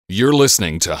You're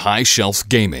listening to High Shelf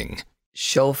Gaming.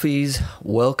 Shelfies,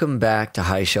 welcome back to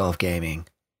High Shelf Gaming.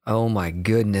 Oh my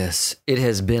goodness, it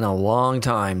has been a long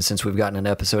time since we've gotten an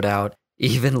episode out.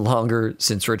 Even longer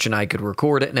since Rich and I could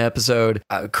record an episode.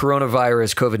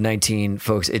 Coronavirus, COVID-19,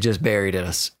 folks, it just buried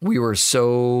us. We were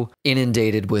so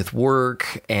inundated with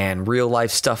work and real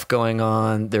life stuff going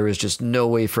on. There was just no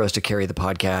way for us to carry the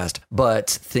podcast. But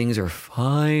things are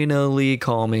finally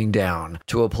calming down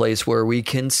to a place where we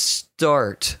can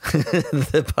start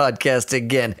the podcast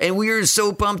again. And we are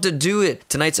so pumped to do it.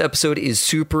 Tonight's episode is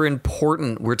super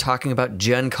important. We're talking about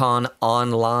Gen Con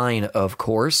Online, of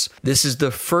course. This is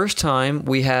the first time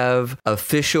we have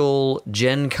official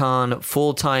Gen Con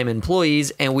full-time employees,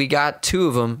 and we got two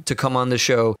of them to come on the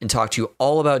show and talk to you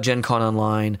all about Gen Con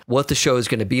Online, what the show is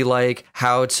going to be like,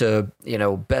 how to,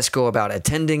 best go about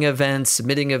attending events,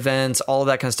 submitting events, all of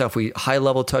that kind of stuff. We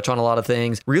high-level touch on a lot of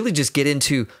things. Really just get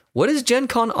into what is Gen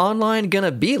Con Online going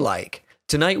to be like?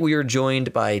 Tonight we are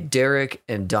joined by Derek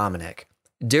and Dominic.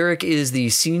 Derek is the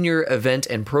Senior Event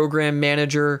and Program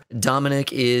Manager.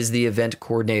 Dominic is the Event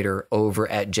Coordinator over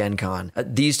at Gen Con.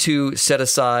 These two set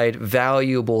aside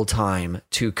valuable time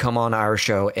to come on our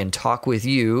show and talk with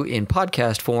you in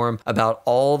podcast form about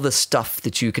all the stuff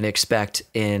that you can expect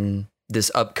in this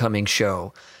upcoming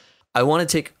show. I want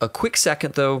to take a quick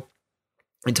second, though,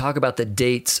 and talk about the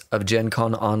dates of Gen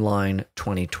Con Online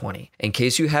 2020. In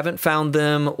case you haven't found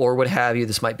them or what have you,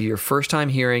 this might be your first time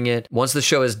hearing it. Once the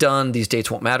show is done, these dates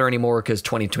won't matter anymore because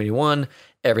 2021,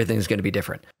 everything's going to be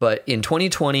different. But in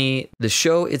 2020, the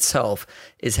show itself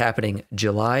is happening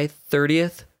July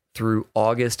 30th through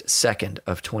August 2nd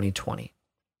of 2020.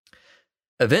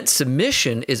 Event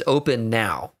submission is open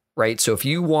now. Right? So if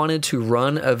you wanted to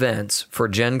run events for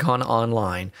Gen Con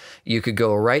Online, you could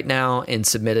go right now and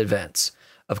submit events.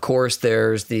 Of course,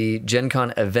 there's the Gen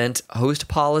Con event host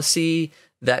policy.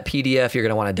 That PDF, you're going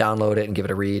to want to download it and give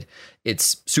it a read.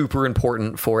 It's super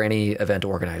important for any event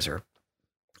organizer.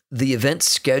 The event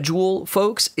schedule,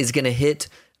 folks, is going to hit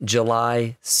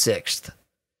July 6th.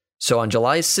 So on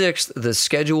July 6th, the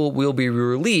schedule will be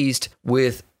released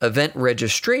with event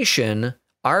registration,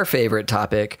 our favorite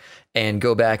topic, and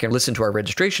go back and listen to our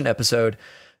registration episode.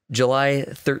 July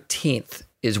 13th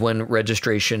is when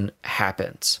registration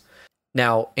happens.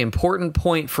 Now, important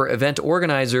point for event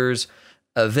organizers,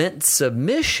 event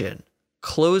submission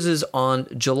closes on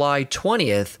July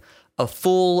 20th, a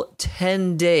full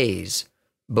 10 days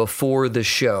before the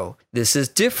show. This is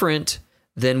different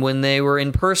than when they were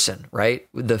in person, right?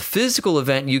 The physical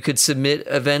event, you could submit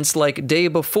events like day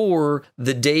before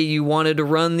the day you wanted to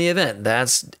run the event.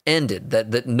 That's ended.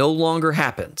 That no longer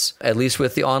happens. At least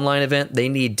with the online event, they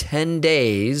need 10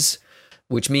 days,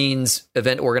 which means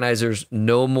event organizers,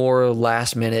 no more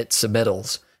last minute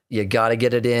submittals. You got to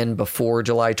get it in before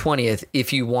July 20th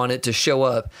if you want it to show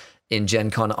up in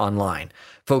Gen Con Online.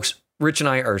 Folks, Rich and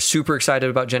I are super excited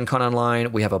about Gen Con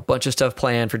Online. We have a bunch of stuff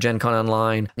planned for Gen Con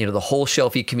Online. The whole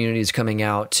Shelfie community is coming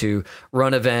out to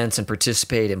run events and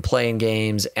participate and play in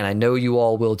games. And I know you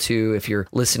all will too if you're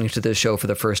listening to this show for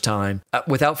the first time.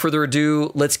 Without further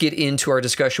ado, let's get into our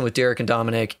discussion with Derek and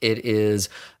Dominic. It is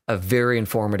a very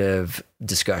informative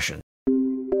discussion.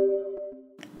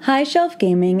 High Shelf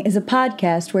Gaming is a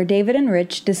podcast where David and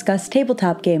Rich discuss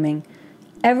tabletop gaming.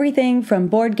 Everything from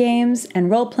board games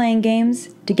and role-playing games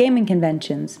to gaming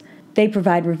conventions. They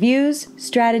provide reviews,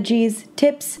 strategies,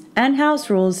 tips, and house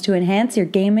rules to enhance your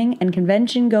gaming and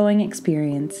convention-going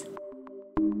experience.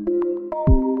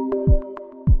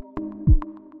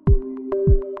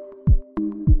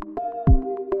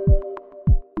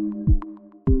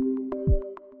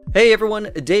 Hey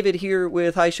everyone, David here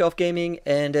with High Shelf Gaming,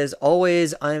 and as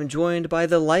always, I am joined by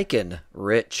the Lycan,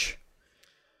 Rich.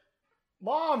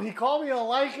 Mom, he called me a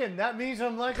lichen. That means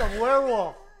I'm like a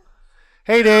werewolf.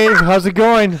 Hey, Dave. How's it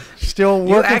going? Still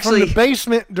working from the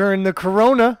basement during the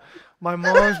corona. My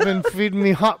mom's been feeding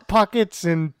me Hot Pockets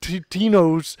and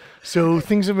Tino's, so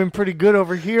things have been pretty good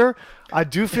over here. I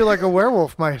do feel like a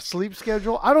werewolf. My sleep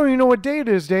schedule, I don't even know what day it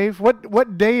is, Dave.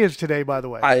 What day is today, by the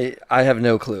way? I have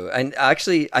no clue. And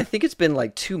actually, I think it's been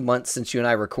like 2 months since you and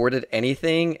I recorded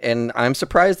anything, and I'm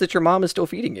surprised that your mom is still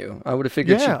feeding you. I would have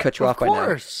figured she'd cut you off by now. Of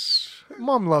course.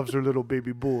 Mom loves her little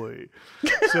baby boy.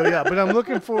 So, yeah, but I'm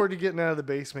looking forward to getting out of the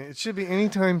basement. It should be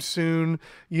anytime soon.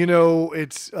 But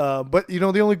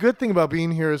the only good thing about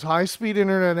being here is high-speed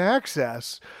internet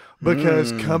access.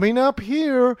 Because coming up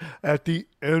here at the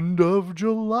end of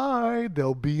July,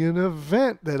 there'll be an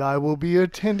event that I will be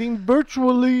attending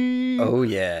virtually. Oh,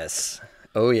 yes.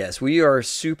 Oh, yes. We are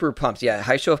super pumped. Yeah,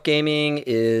 High Shelf Gaming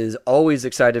is always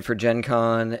excited for Gen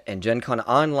Con, and Gen Con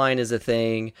Online is a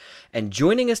thing. And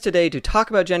joining us today to talk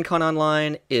about Gen Con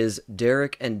Online is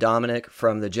Derek and Dominic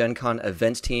from the Gen Con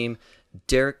events team.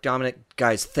 Derek, Dominic,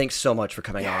 guys, thanks so much for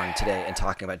coming on today and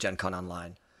talking about Gen Con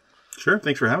Online. Sure.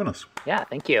 Thanks for having us. Yeah,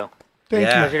 thank you. Thank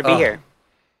you. Pleasure to be here.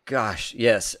 Gosh,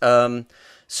 yes.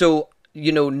 So,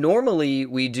 normally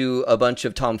we do a bunch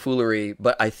of tomfoolery,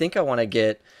 but I think I want to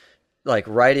get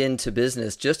right into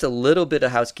business. Just a little bit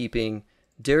of housekeeping.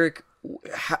 Derek,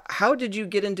 how did you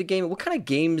get into gaming? What kind of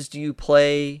games do you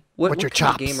play? What's your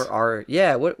chops? Kind of gamer are?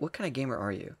 Yeah, what kind of gamer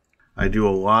are you? I do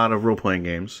a lot of role-playing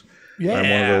games. Yeah. I'm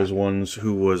one of those ones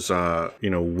who was,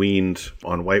 weaned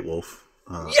on White Wolf.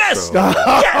 Yes! So,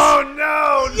 Yes! Oh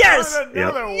no! Yes! Not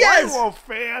another Yes! White Wolf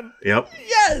fan. Yep.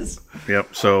 Yes!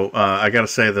 Yep. So I got to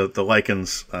say that the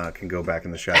Lycans can go back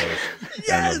in the shadows, Yes!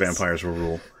 and the vampires will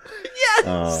rule.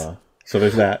 Yes! So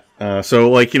there's that.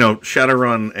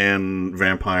 Shadowrun and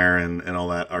Vampire and all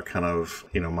that are kind of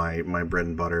my bread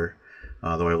and butter.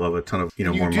 Though I love a ton of You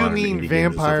more do modern mean indie games and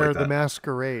Vampire stuff like the that.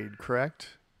 Masquerade, correct?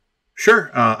 Sure.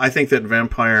 I think that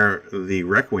Vampire the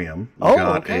Requiem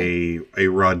got a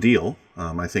raw deal.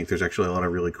 I think there's actually a lot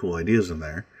of really cool ideas in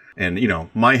there. And,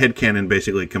 my headcanon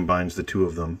basically combines the two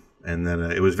of them. And then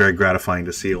it was very gratifying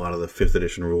to see a lot of the 5th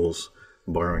edition rules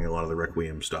borrowing a lot of the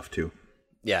Requiem stuff, too.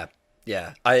 Yeah.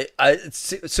 Yeah.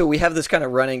 So we have this kind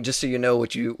of running, just so you know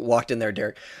what you walked in there,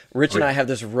 Derek. Rich and I have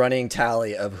this running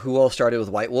tally of who all started with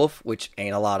White Wolf, which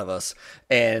ain't a lot of us,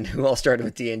 and who all started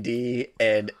with D&D.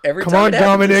 And every Come time on,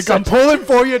 Dominic. I'm pulling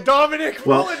for you, Dominic.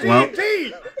 Well,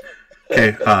 D&D.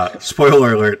 Okay,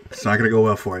 spoiler alert. It's not going to go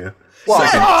well for you.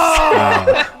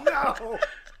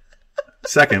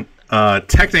 Second,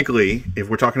 technically, if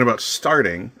we're talking about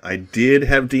starting, I did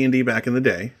have D&D back in the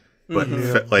day, but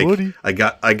I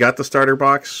got the starter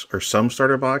box or some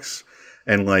starter box,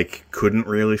 and couldn't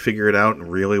really figure it out, and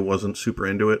really wasn't super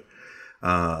into it,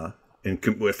 and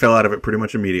fell out of it pretty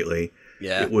much immediately.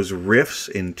 Yeah. It was Riffs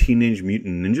in Teenage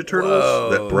Mutant Ninja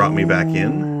Turtles that brought me back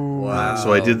in. Wow.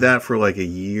 So I did that for a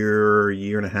year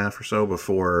and a half or so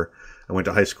before I went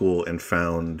to high school and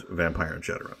found Vampire and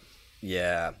Shadowrun.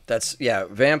 Yeah,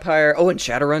 Vampire. Oh, and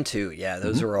Shadowrun too. Yeah,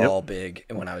 those are all big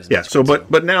when I was in So,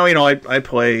 but now I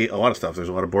play a lot of stuff. There's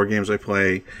a lot of board games I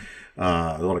play,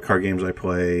 a lot of card games I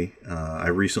play. I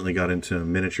recently got into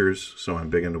miniatures, so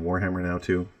I'm big into Warhammer now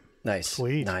too. Nice,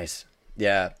 Sweet. nice.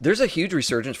 Yeah, there's a huge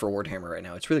resurgence for Warhammer right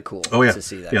now. It's really cool to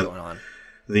see that going on.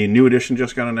 The new edition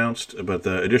just got announced, but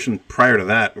the edition prior to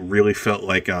that really felt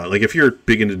like if you're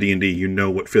big into D&D, you know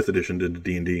what 5th edition did to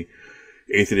D&D.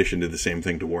 8th edition did the same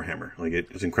thing to Warhammer.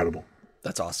 It's incredible.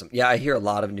 That's awesome. Yeah, I hear a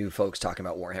lot of new folks talking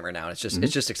about Warhammer now. It's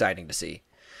just exciting to see.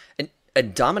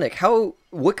 And Dominic,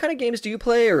 what kind of games do you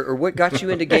play, or what got you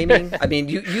into gaming? I mean,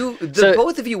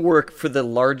 both of you work for the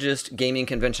largest gaming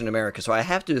convention in America, so I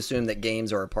have to assume that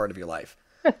games are a part of your life.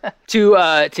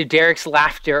 To Derek's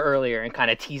laughter earlier and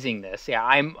kind of teasing this,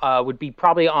 I'm would be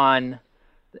probably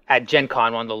at Gen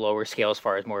Con, one of the lower scale as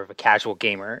far as more of a casual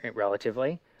gamer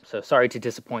relatively. So sorry to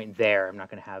disappoint there. I'm not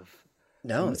going to have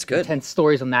it's good. intense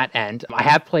stories on that end. I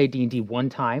have played D&D one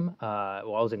time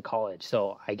while I was in college,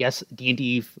 so I guess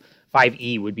D&D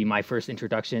 5e would be my first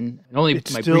introduction. And only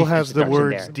It my still brief has the introduction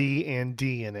words there. D and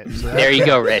D in it. So There you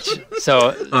go, Rich.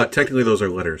 So Technically, those are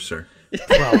letters, sir.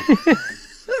 well,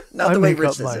 Not I the way make Rich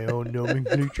up says my it. own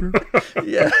nomenclature.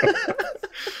 Yeah.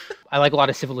 I like a lot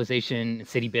of civilization and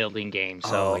city building games.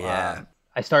 So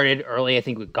I started early, I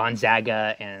think, with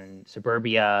Gonzaga and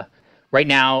Suburbia. Right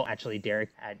now, actually, Derek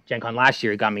at Gen Con last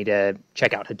year got me to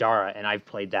check out Hadara, and I've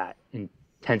played that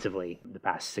intensively the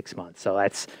past 6 months. So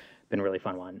that's been a really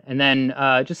fun one. And then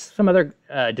just some other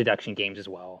deduction games as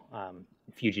well,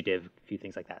 Fugitive, a few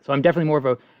things like that. So I'm definitely more of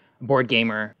a board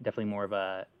gamer, definitely more of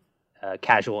a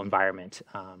casual environment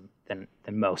than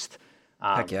most.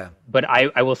 Heck yeah. But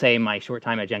I will say in my short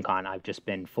time at Gen Con, I've just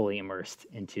been fully immersed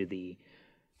into the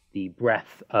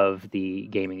breadth of the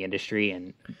gaming industry,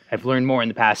 and I've learned more in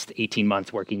the past 18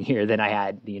 months working here than I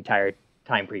had the entire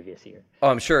time previous year. Oh,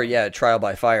 I'm sure. Yeah, trial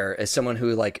by fire. As someone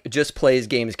who just plays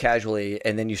games casually,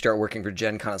 and then you start working for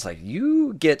Gen Con, it's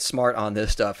you get smart on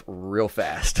this stuff real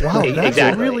fast. Wow, that's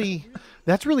Exactly.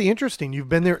 really interesting. You've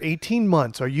been there 18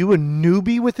 months. Are you a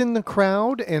newbie within the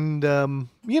crowd? And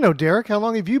Derek, how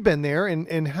long have you been there?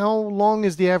 And how long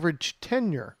is the average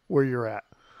tenure where you're at?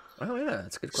 Oh yeah,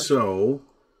 that's a good question. So,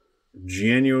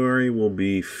 January will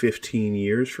be 15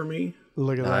 years for me.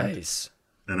 Look at that. Nice.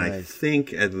 And I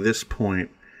think at this point,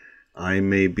 I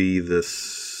might be the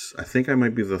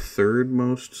third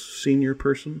most senior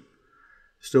person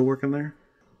still working there.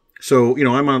 So,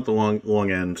 I'm on the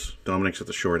long end. Dominic's at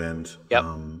the short end. Yep.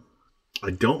 I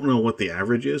don't know what the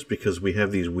average is because we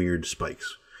have these weird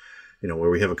spikes, where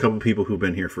we have a couple people who've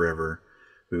been here forever.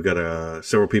 We've got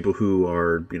several people who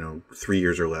are, 3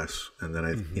 years or less. And then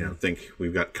I think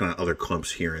we've got kind of other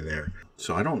clumps here and there.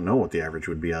 So I don't know what the average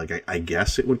would be. Like, I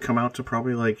guess it would come out to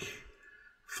probably like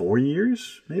 4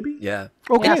 years, maybe? Yeah.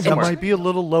 Okay, Yeah, that might be a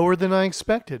little lower than I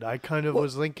expected. I kind of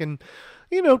was thinking,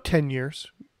 10 years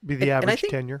be the average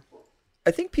tenure. I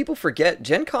think people forget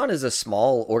Gen Con is a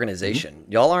small organization.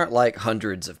 Y'all aren't like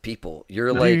hundreds of people.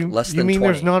 You're like less than 20. You mean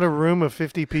there's not a room of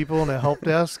 50 people and a help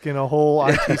desk and a whole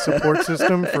IT support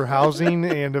system for housing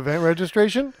and event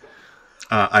registration?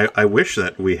 I wish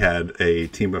that we had a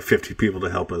team of 50 people to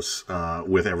help us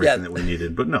with everything that we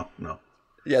needed, but no.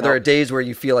 Yeah, there are days where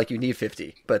you feel like you need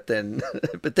 50, but then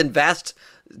vast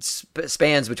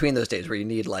spans between those days where you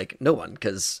need like no one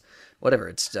because whatever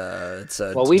it's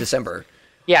December.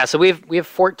 Yeah, so we have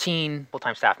 14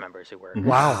 full-time staff members who work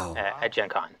wow. at Gen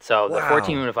Con. So the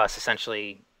 14 of us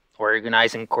essentially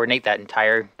organize and coordinate that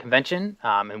entire convention,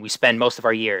 and we spend most of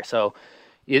our year. So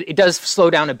it does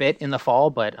slow down a bit in the fall,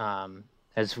 but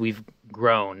as we've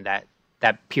grown, that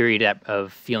period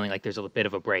of feeling like there's a bit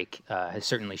of a break has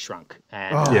certainly shrunk.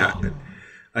 And, Yeah,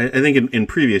 I think in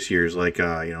previous years, like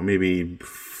maybe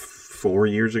 4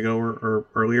 years ago or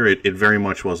earlier, it very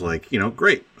much was like,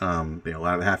 great. A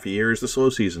lot of the half a year is the slow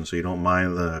season, so you don't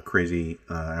mind the crazy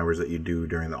hours that you do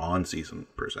during the on season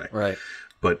per se. Right.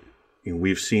 But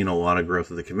we've seen a lot of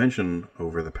growth of the convention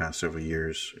over the past several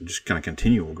years, just kind of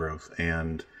continual growth,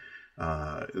 and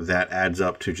that adds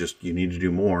up to just you need to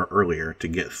do more earlier to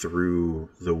get through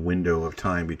the window of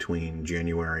time between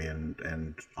January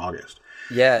and August.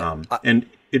 Yeah. And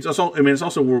it's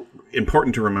also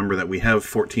important to remember that we have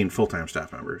 14 full-time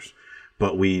staff members,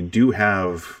 but we do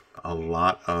have a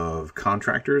lot of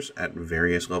contractors at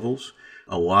various levels.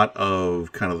 A lot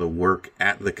of kind of the work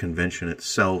at the convention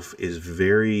itself is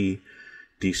very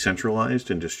decentralized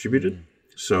and distributed.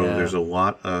 So there's a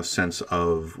lot of sense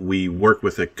of we work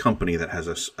with a company that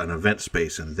has an event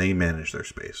space and they manage their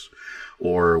space.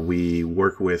 Or we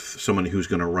work with someone who's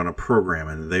going to run a program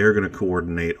and they're going to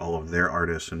coordinate all of their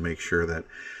artists and make sure that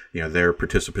their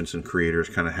participants and creators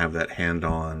kind of have that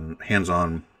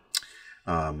hands-on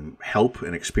help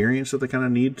and experience that they kind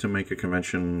of need to make a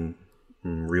convention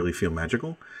really feel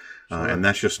magical. And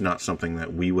that's just not something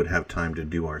that we would have time to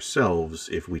do ourselves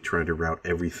if we tried to route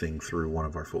everything through one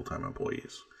of our full-time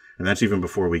employees. And that's even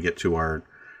before we get to our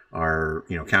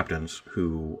captains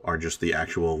who are just the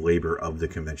actual labor of the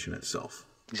convention itself.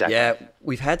 Exactly. Yeah,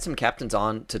 we've had some captains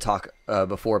on to talk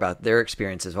before about their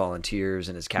experience as volunteers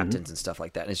and as captains and stuff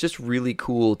like that. And it's just really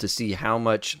cool to see how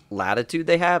much latitude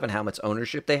they have and how much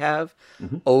ownership they have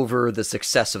over the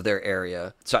success of their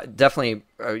area. So definitely,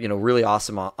 really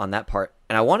awesome on that part.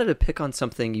 And I wanted to pick on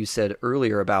something you said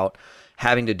earlier about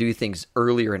having to do things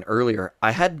earlier and earlier.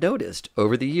 I had noticed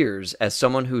over the years, as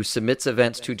someone who submits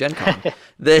events to Gen Con,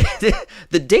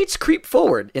 the dates creep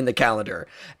forward in the calendar.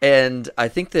 And I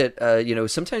think that,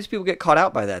 sometimes people get caught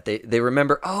out by that. They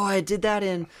remember, I did that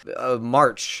in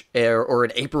March or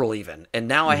in April even, and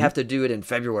now I have to do it in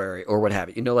February or what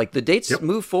have you. Like the dates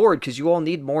move forward because you all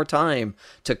need more time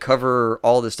to cover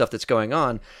all the stuff that's going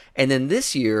on. And then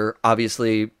this year,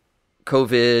 obviously,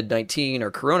 COVID-19 or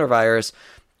coronavirus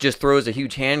just throws a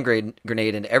huge hand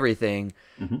grenade into everything.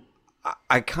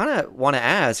 I kind of want to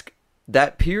ask,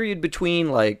 that period between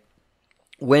like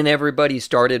when everybody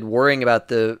started worrying about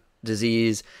the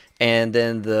disease and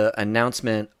then the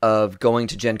announcement of going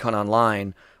to Gen Con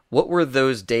Online, what were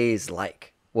those days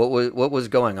like? What was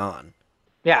going on?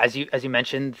 Yeah, as you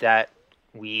mentioned, that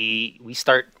we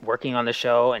start working on the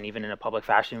show and even in a public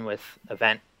fashion with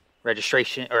event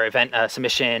registration or event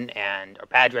submission and our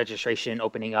badge registration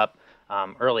opening up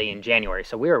early in January.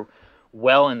 So we were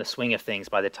well in the swing of things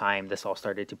by the time this all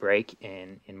started to break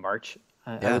in March,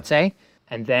 I would say.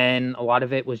 And then a lot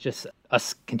of it was just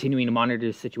us continuing to monitor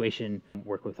the situation,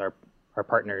 work with our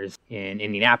partners in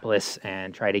Indianapolis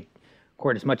and try to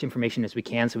record as much information as we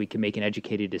can so we can make an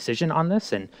educated decision on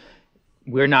this. And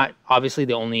we're not obviously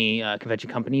the only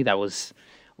convention company that was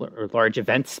or large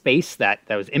event space that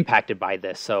was impacted by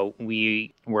this. So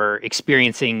we were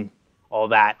experiencing all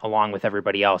that along with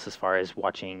everybody else as far as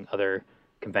watching other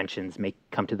conventions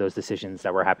come to those decisions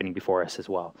that were happening before us as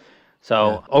well.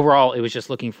 So overall, it was just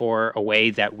looking for a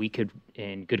way that we could,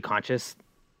 in good conscience,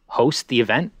 host the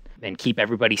event and keep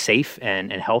everybody safe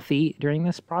and healthy during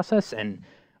this process, and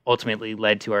ultimately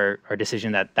led to our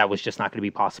decision that was just not going to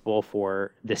be possible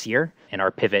for this year and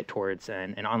our pivot towards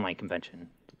an online convention.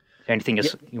 Is there anything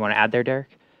else you want to add there,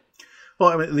 Derek? Well,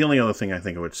 I mean, the only other thing I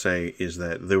think I would say is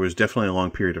that there was definitely a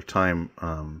long period of time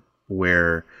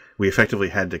where we effectively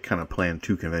had to kind of plan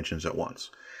 2 conventions at once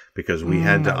because we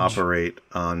had to operate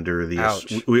under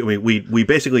the. We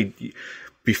basically,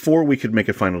 before we could make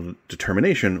a final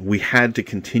determination, we had to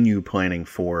continue planning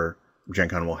for Gen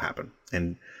Con will happen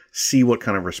and see what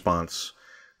kind of response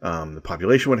the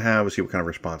population would have, see what kind of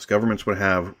response governments would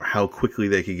have, how quickly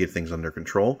they could get things under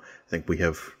control. I think we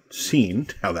have seen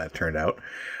how that turned out.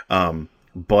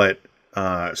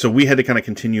 So we had to kind of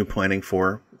continue planning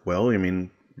for, well, I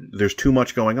mean, there's too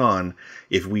much going on.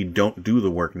 If we don't do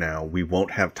the work now, we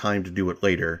won't have time to do it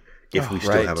later if we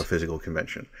still have a physical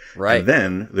convention. Right. And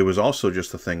then there was also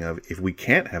just the thing of, if we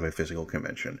can't have a physical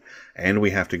convention and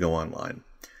we have to go online,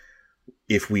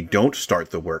 if we don't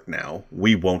start the work now,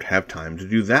 we won't have time to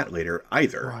do that later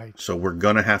either. Right. So we're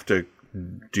going to have to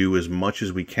do as much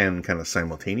as we can kind of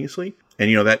simultaneously.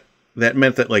 And, that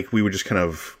meant that like we would just kind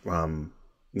of,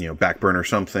 back burner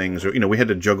some things, or, we had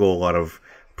to juggle a lot of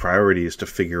priorities to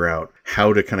figure out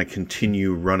how to kind of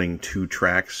continue running 2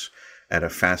 tracks at a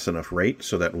fast enough rate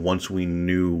so that once we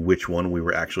knew which one we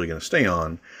were actually going to stay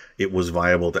on, it was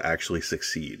viable to actually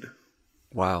succeed.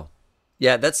 Wow.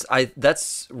 Yeah,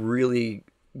 that's really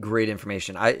great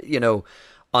information.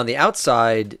 On the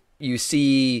outside, you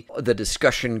see the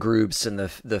discussion groups and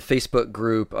the Facebook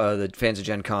group, the fans of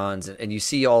Gen Cons, and you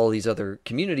see all these other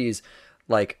communities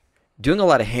like doing a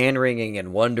lot of hand wringing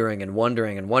and wondering.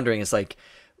 It's like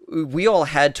we all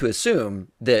had to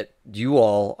assume that you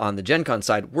all on the Gen Con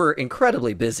side were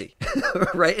incredibly busy,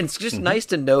 right? And it's just nice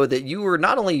to know that you were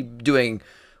not only doing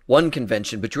one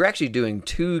convention, but you're actually doing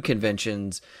 2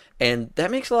 conventions. And that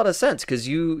makes a lot of sense because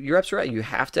you're absolutely right. You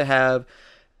have to have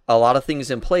a lot of things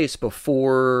in place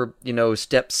before,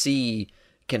 step C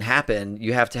can happen.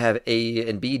 You have to have A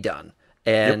and B done.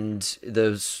 And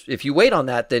if you wait on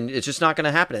that, then it's just not going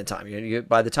to happen in time.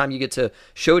 By the time you get to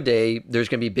show day, there's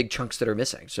going to be big chunks that are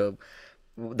missing. So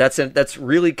that's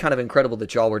really kind of incredible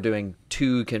that y'all were doing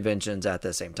 2 conventions at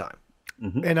the same time.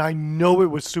 Mm-hmm. And I know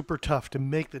it was super tough to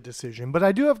make the decision, but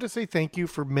I do have to say thank you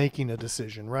for making a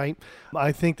decision, right?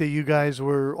 I think that you guys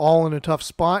were all in a tough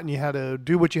spot and you had to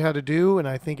do what you had to do, and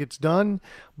I think it's done.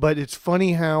 But it's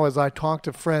funny how, as I talk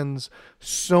to friends,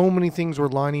 so many things were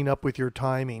lining up with your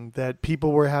timing, that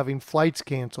people were having flights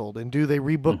canceled, and do they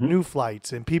rebook new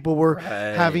flights? And people were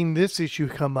having this issue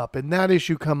come up and that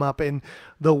issue come up. And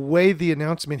the way the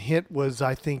announcement hit was,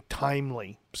 I think,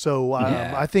 timely. So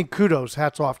I think kudos,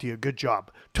 hats off to you. Good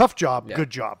job. Tough job, good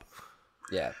job.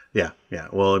 Yeah.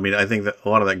 Well, I mean, I think that a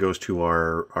lot of that goes to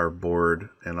our board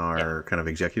and our kind of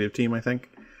executive team, I think.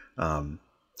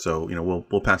 So,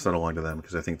 we'll pass that along to them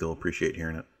because I think they'll appreciate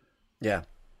hearing it. Yeah,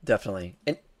 definitely.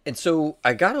 And so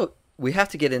we have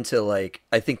to get into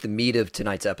I think the meat of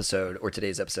tonight's episode or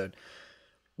today's episode.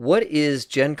 What is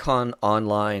Gen Con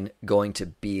Online going to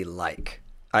be like?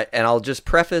 And I'll just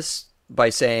preface by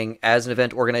saying, as an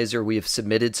event organizer, we have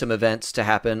submitted some events to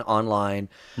happen online.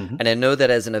 And I know that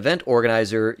as an event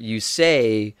organizer, you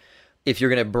say, if you're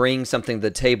going to bring something to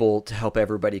the table to help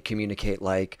everybody communicate,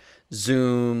 like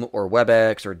Zoom or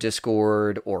WebEx or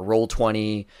Discord or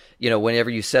Roll20, whenever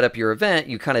you set up your event,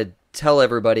 you kind of tell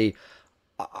everybody,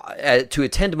 to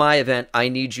attend my event, I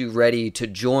need you ready to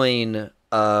join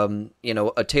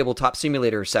a tabletop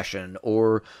simulator session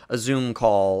or a Zoom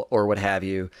call or what have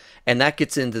you. And that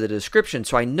gets into the description.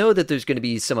 So I know that there's going to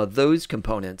be some of those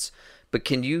components, but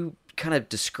can you kind of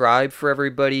describe for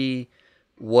everybody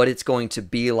what it's going to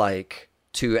be like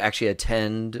to actually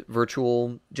attend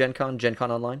virtual Gen Con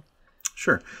Online?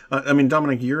 Sure. I mean,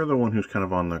 Dominic, you're the one who's kind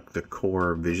of on the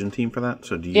core vision team for that.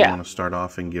 So do you want to start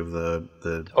off and give the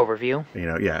overview?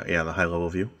 The high level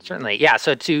view. Certainly. Yeah.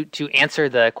 So to answer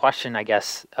the question, I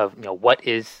guess, of what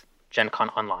is Gen Con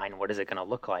Online? What is it going to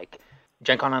look like?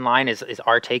 Gen Con Online is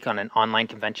our take on an online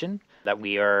convention that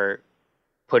we are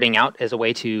putting out as a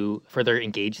way to further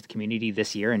engage the community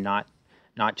this year and not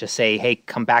just say, hey,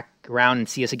 come back around and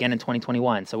see us again in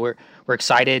 2021. So we're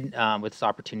excited with this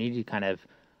opportunity to kind of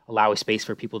allow a space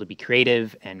for people to be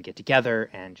creative and get together,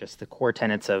 and just the core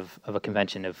tenets of a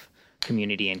convention of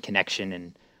community and connection,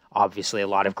 and obviously a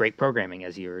lot of great programming,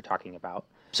 as you were talking about.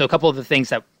 So a couple of the things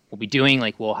that we'll be doing,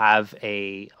 we'll have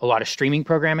a lot of streaming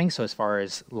programming. So as far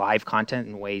as live content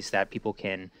and ways that people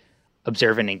can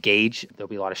observe and engage, there'll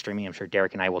be a lot of streaming. I'm sure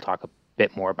Derek and I will talk a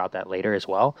bit more about that later as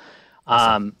well.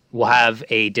 We'll have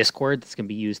a Discord that's going to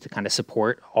be used to kind of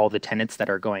support all the tenets that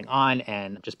are going on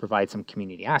and just provide some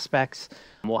community aspects.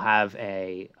 We'll have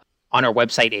on our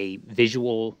website a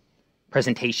visual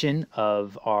presentation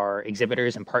of our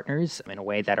exhibitors and partners in a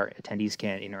way that our attendees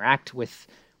can interact with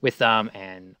them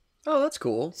and Oh, that's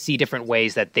cool. See different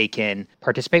ways that they can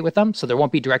participate with them. So there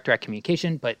won't be direct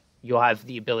communication, but you'll have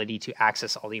the ability to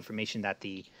access all the information that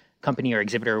the company or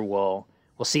exhibitor will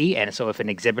see. And so if an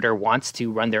exhibitor wants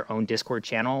to run their own Discord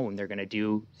channel and they're going to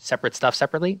do separate stuff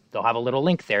separately, they'll have a little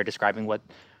link there describing what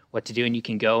to do, and you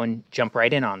can go and jump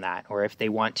right in on that. Or if they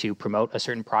want to promote a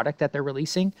certain product that they're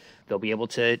releasing, they'll be able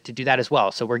to do that as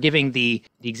well. So we're giving the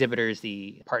exhibitors,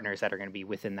 the partners that are going to be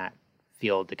within that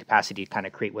field, the capacity to kind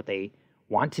of create what they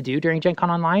want to do during Gen Con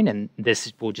Online, and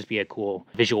this will just be a cool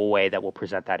visual way that will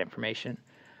present that information.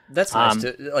 That's nice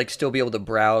to still be able to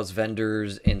browse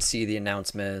vendors and see the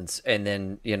announcements, and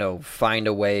then find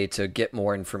a way to get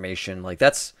more information. Like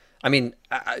that's, I mean,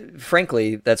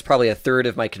 frankly, that's probably a third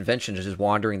of my convention is just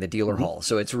wandering the dealer hall.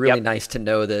 So it's really nice to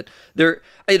know that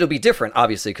it'll be different,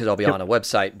 obviously, because I'll be on a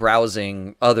website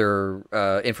browsing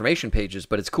other information pages.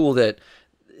 But it's cool that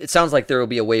it sounds like there will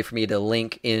be a way for me to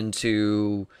link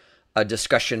into a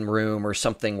discussion room or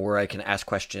something where I can ask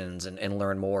questions and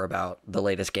learn more about the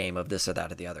latest game of this or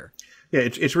that or the other. Yeah,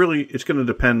 it's going to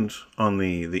depend on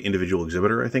the individual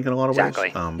exhibitor, I think, in a lot of ways.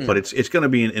 But it's going to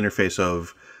be an interface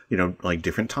of, like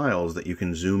different tiles that you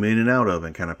can zoom in and out of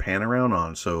and kind of pan around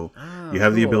on. So you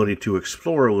have the ability to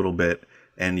explore a little bit,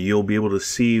 and you'll be able to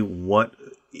see what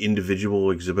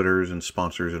individual exhibitors and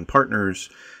sponsors and partners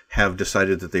have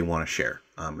decided that they want to share.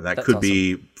 That could awesome.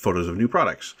 Be photos of new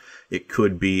products. It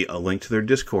could be a link to their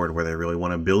Discord where they really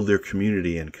want to build their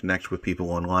community and connect with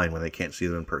people online when they can't see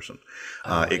them in person.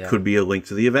 It could be a link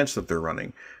to the events that they're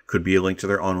running. Could be a link to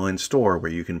their online store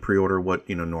where you can pre-order what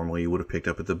normally you would have picked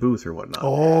up at the booth or whatnot.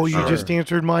 Oh, you just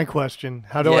answered my question.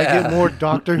 How do I get more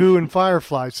Doctor Who and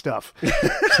Firefly stuff?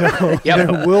 So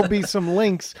there will be some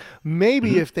links.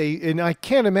 Maybe if and I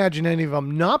can't imagine any of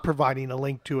them not providing a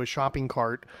link to a shopping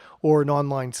cart or an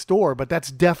online store, but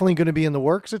that's definitely going to be in the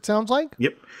works, it sounds like?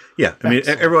 Yep. Yeah. I mean,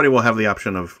 everybody will have the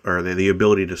option of, or the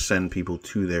ability to send people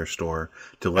to their store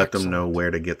to let them know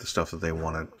where to get the stuff that they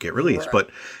want to get released. Right.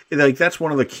 But that's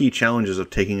one of the key challenges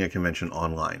of taking a convention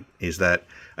online, is that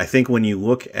I think when you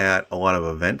look at a lot of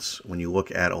events, when you look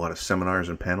at a lot of seminars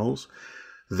and panels,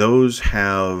 those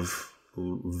have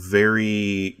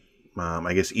very,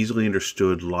 easily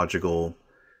understood logical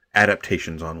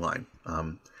adaptations online.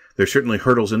 There's certainly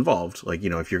hurdles involved. Like,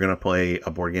 if you're going to play a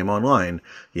board game online,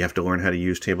 you have to learn how to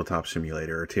use Tabletop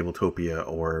Simulator or Tabletopia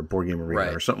or Board Game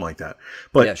Arena or something like that.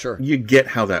 But you get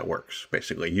how that works,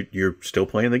 basically. You're still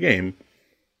playing the game.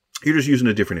 You're just using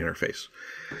a different interface.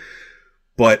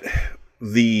 But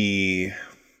the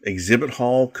exhibit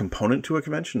hall component to a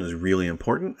convention is really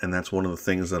important, and that's one of the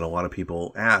things that a lot of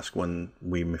people ask when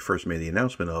we first made the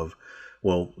announcement of,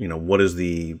 well, what is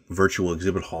the virtual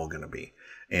exhibit hall going to be?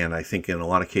 And I think in a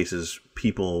lot of cases,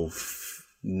 people,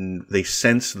 they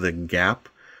sense the gap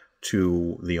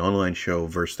to the online show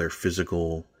versus their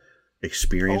physical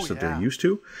experience that they're used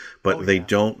to, but they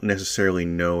don't necessarily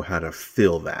know how to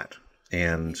fill that.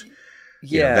 And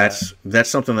that's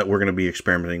something that we're going to be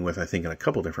experimenting with, I think, in a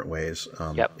couple different ways.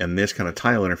 And this kind of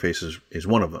tile interface is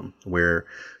one of them, where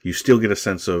you still get a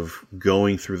sense of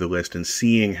going through the list and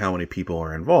seeing how many people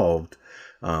are involved,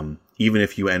 even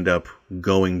if you end up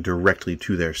going directly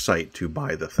to their site to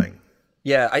buy the thing.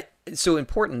 Yeah, so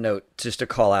important note just to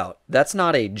call out, that's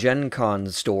not a Gen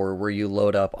Con store where you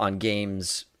load up on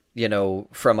games,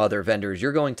 from other vendors.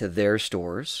 You're going to their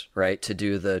stores, right, to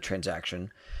do the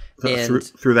transaction. And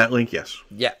through that link, yes.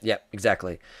 Yeah,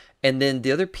 exactly. And then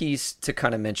the other piece to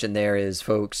kind of mention there is,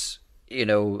 folks,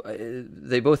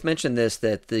 they both mentioned this,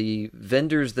 that the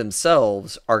vendors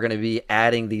themselves are going to be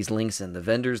adding these links in. The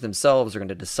vendors themselves are going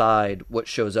to decide what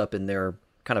shows up in their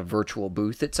kind of virtual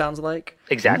booth, it sounds like.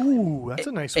 Exactly. Ooh, that's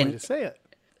a nice way to say it.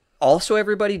 Also,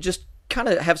 everybody, just kind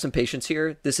of have some patience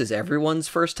here. This is everyone's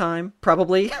first time,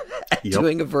 probably,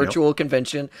 doing a virtual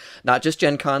convention. Not just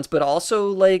Gen Cons, but also,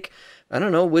 like, I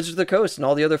don't know, Wizards of the Coast and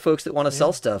all the other folks that want to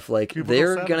sell stuff. Like,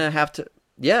 they're going to have to...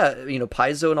 Yeah,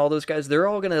 Paizo and all those guys, they're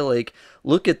all going to like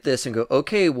look at this and go,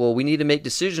 okay, well, we need to make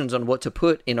decisions on what to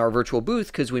put in our virtual booth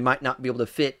because we might not be able to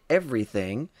fit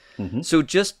everything. Mm-hmm. So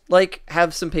just like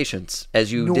have some patience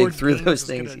as you dig through those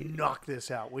things. Gonna knock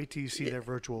this out. Wait till you see their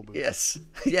virtual booth. Yes.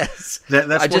 That's one of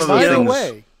the by things. the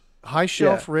way,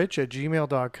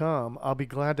 highshelfrich@gmail.com. I'll be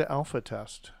glad to alpha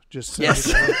test. Just send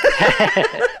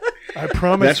it. I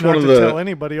promise not to tell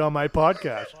anybody on my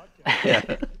podcast.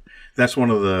 Yeah. That's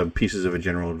one of the pieces of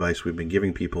general advice we've been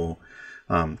giving people.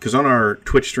 Because on our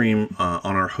Twitch stream,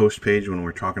 on our host page, when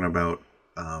we're talking about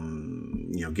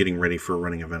getting ready for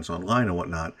running events online and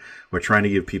whatnot, we're trying to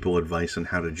give people advice on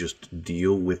how to just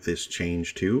deal with this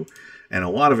change too. And a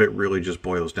lot of it really just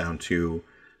boils down to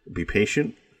be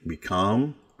patient, be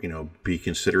calm, be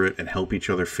considerate and help each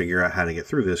other figure out how to get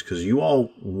through this, because you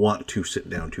all want to sit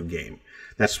down to game.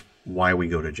 That's why we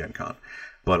go to Gen Con.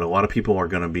 But a lot of people are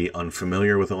going to be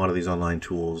unfamiliar with a lot of these online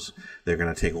tools. They're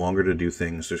going to take longer to do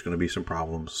things. There's going to be some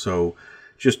problems. So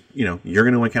just, you're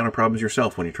going to encounter problems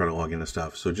yourself when you try to log into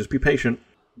stuff. So just be patient.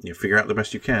 Figure out the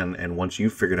best you can. And once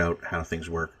you've figured out how things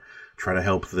work, try to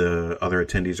help the other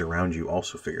attendees around you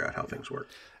also figure out how things work.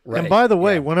 Right. And by the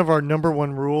way, one of our number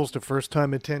one rules to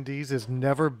first-time attendees is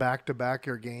never back-to-back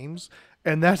your games.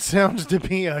 And that sounds to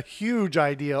be a huge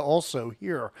idea also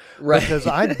here. Right. Because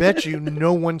I bet you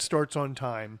no one starts on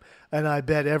time, and I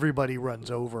bet everybody runs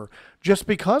over just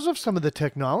because of some of the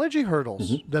technology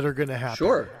hurdles that are going to happen.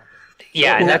 Sure.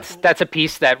 Yeah, and that's a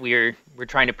piece that we're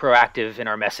trying to proactive in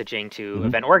our messaging to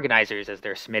event organizers as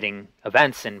they're submitting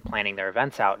events and planning their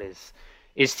events out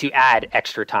is to add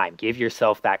extra time. Give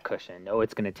yourself that cushion. Know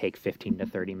it's going to take 15 to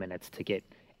 30 minutes to get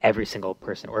every single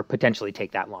person, or potentially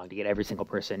take that long to get every single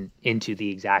person into the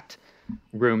exact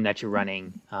room that you're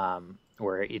running,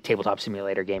 or a tabletop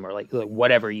simulator game, or like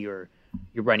whatever you're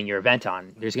running your event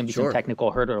on. There's going to be some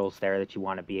technical hurdles there that you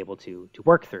want to be able to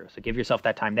work through. So give yourself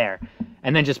that time there.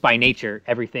 And then just by nature,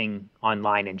 everything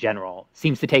online in general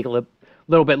seems to take a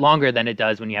little bit longer than it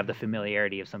does when you have the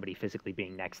familiarity of somebody physically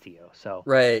being next to you. So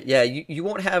right, yeah, you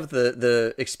won't have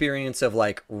the experience of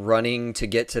like running to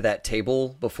get to that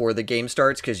table before the game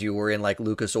starts because you were in like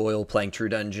Lucas Oil playing True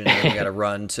Dungeon and you got to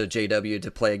run to JW to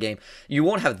play a game. You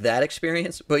won't have that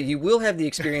experience, but you will have the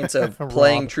experience of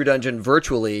playing True Dungeon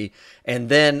virtually and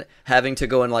then having to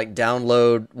go and like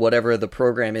download whatever the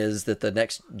program is that the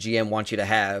next GM wants you to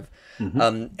have.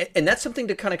 And that's something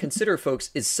to kind of consider,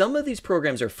 folks, is some of these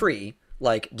programs are free,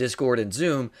 like Discord and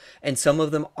Zoom, and some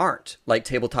of them aren't. Like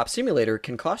Tabletop Simulator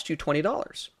can cost you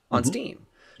 $20 on Steam.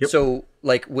 Yep. So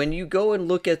like when you go and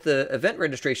look at the event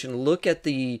registration, look at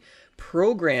the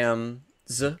programs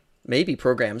that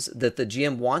the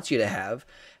GM wants you to have,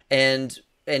 and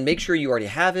make sure you already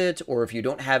have it, or if you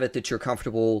don't have it, that you're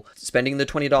comfortable spending the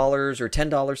 $20 or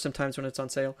 $10 sometimes when it's on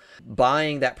sale,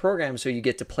 buying that program so you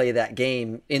get to play that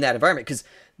game in that environment. Because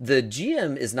the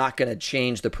GM is not going to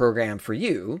change the program for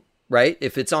you, right?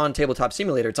 If it's on Tabletop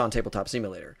Simulator, it's on Tabletop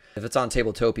Simulator. If it's on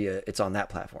Tabletopia, it's on that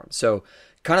platform. So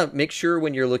kind of make sure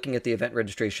when you're looking at the event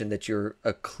registration that you're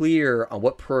clear on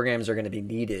what programs are going to be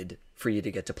needed for you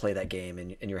to get to play that game,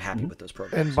 and you're happy with those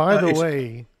programs. And by the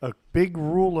way, a big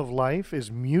rule of life is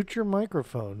mute your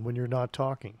microphone when you're not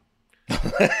talking.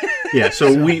 Yeah,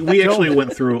 so we actually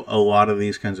went through a lot of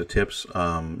these kinds of tips,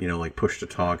 like push to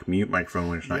talk, mute microphone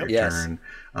when it's not your turn,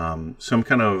 some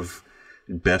kind of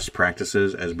best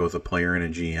practices as both a player and a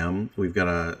GM. We've got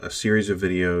a series of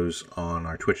videos on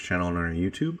our Twitch channel and on our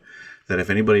YouTube that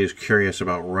if anybody is curious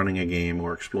about running a game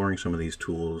or exploring some of these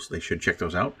tools, they should check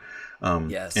those out.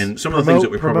 And some of the things that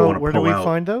we probably want to pull out. Where do we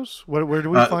find those? Where do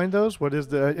we find those? What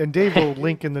is and Dave will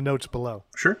link in the notes below.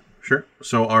 Sure.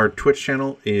 So our Twitch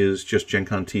channel is just Gen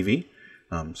Con TV.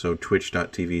 So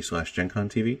twitch.tv/Gen Con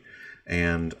TV.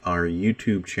 And our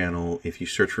YouTube channel, if you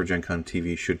search for Gen Con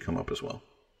TV, should come up as well.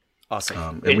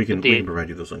 Awesome. And we can provide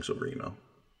you those links over email.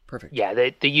 Perfect. Yeah,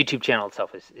 the YouTube channel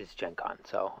itself is Gen Con,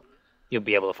 so you'll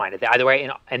be able to find it there. Either way,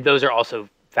 and those are also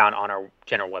found on our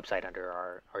general website under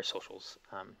our socials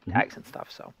tags and stuff.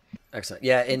 So excellent.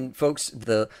 Yeah, and folks,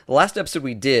 the last episode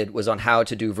we did was on how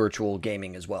to do virtual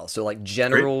gaming as well. So like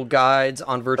general guides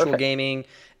on virtual gaming,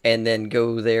 and then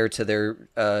go there to their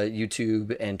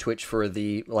YouTube and Twitch for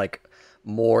the like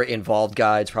more involved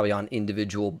guides, probably on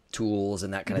individual tools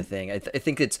and that kind of thing. I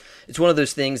think it's one of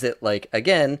those things that, like,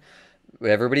 again,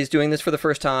 everybody's doing this for the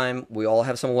first time. We all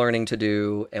have some learning to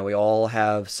do, and we all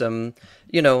have some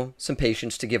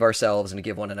patience to give ourselves and to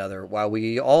give one another while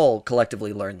we all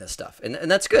collectively learn this stuff. And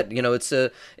that's good.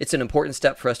 It's an important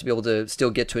step for us to be able to still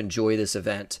get to enjoy this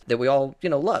event that we all,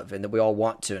 love and that we all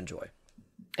want to enjoy.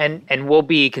 And we'll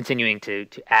be continuing to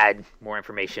add more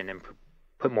information and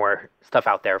put more stuff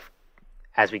out there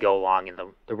as we go along in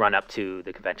the run up to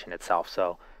the convention itself.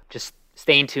 So just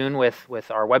stay in tune with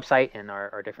our website and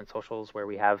our different socials where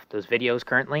we have those videos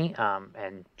currently,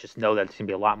 and just know that there's going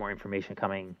to be a lot more information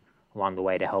coming along the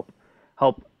way to help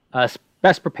us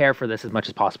best prepare for this as much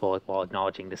as possible, while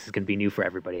acknowledging this is going to be new for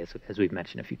everybody, as we've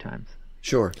mentioned a few times.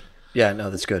 Sure. Yeah, no,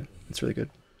 that's good. That's really good.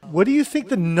 What do you think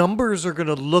the numbers are going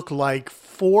to look like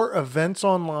for events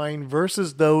online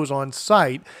versus those on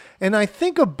site? And I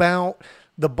think about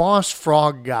the Boss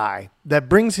Frog guy that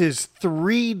brings his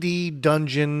 3D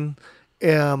dungeon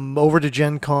over to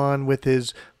Gen Con with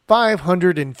his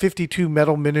 552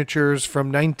 metal miniatures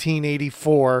from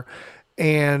 1984,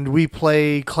 and we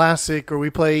play classic, or we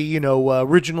play,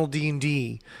 original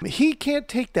D&D. He can't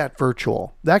take that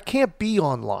virtual. That can't be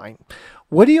online.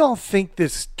 What do y'all think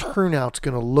this turnout's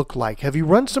going to look like? Have you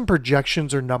run some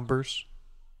projections or numbers?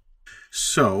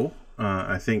 So,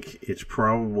 I think it's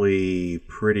probably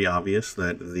pretty obvious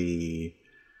that the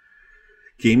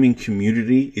gaming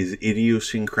community is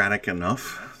idiosyncratic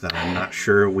enough that I'm not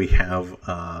sure we have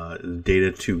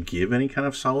data to give any kind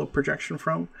of solid projection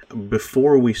from.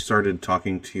 Before we started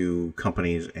talking to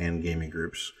companies and gaming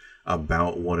groups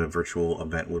about what a virtual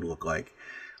event would look like,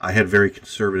 I had very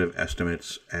conservative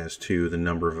estimates as to the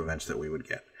number of events that we would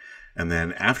get. And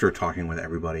then after talking with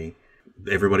everybody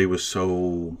was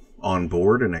so on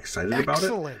board and excited about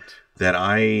it that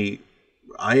I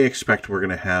expect we're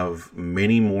going to have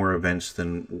many more events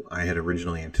than I had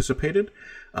originally anticipated.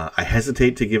 I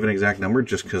hesitate to give an exact number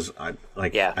just because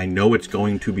I know it's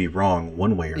going to be wrong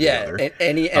one way or the other. Yeah,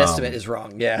 any estimate is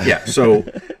wrong. Yeah. Yeah, so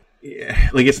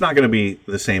it's not going to be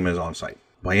the same as on-site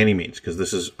by any means, because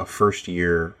this is a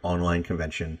first-year online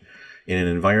convention in an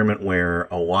environment where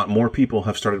a lot more people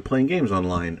have started playing games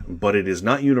online, but it is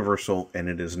not universal and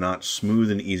it is not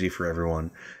smooth and easy for everyone,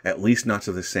 at least not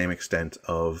to the same extent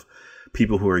of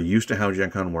people who are used to how Gen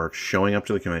Con works, showing up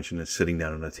to the convention and sitting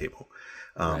down at a table.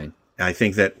 Right. I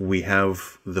think that we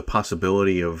have the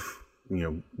possibility of,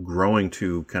 growing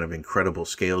to kind of incredible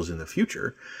scales in the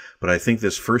future. But I think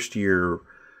this first year,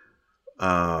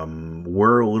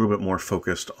 we're a little bit more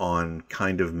focused on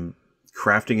kind of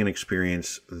crafting an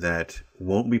experience that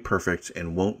won't be perfect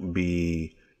and won't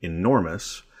be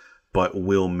enormous, but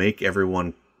will make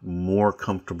everyone more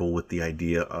comfortable with the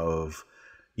idea of,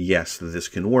 yes, this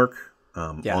can work.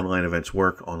 Online events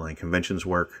work, online conventions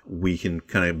work. We can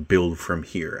kind of build from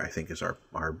here, I think, is our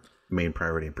main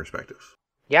priority and perspective.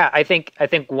 Yeah, I think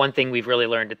one thing we've really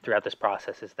learned throughout this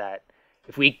process is that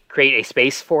if we create a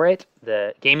space for it,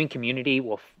 the gaming community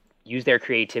will use their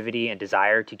creativity and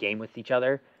desire to game with each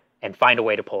other and find a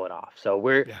way to pull it off. So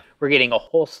we're getting a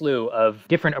whole slew of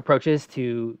different approaches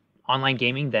to online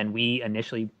gaming than we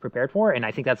initially prepared for, and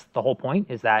I think that's the whole point,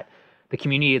 is that the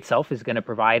community itself is going to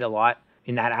provide a lot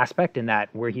in that aspect, and that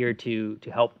we're here to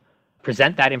help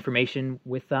present that information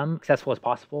with them as successful as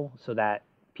possible so that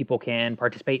people can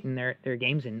participate in their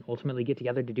games and ultimately get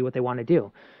together to do what they want to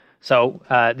do. So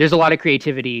there's a lot of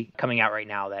creativity coming out right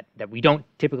now that we don't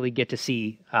typically get to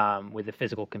see with a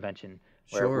physical convention,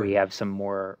 where we have some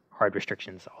more hard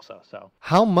restrictions also. So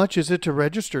how much is it to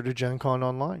register to Gen Con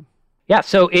Online? Yeah,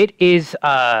 so it is,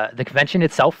 the convention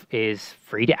itself is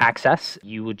free to access.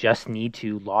 You will just need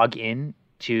to log in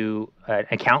to an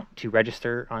account to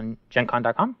register on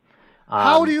GenCon.com.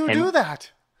 How do you do that?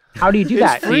 How do you do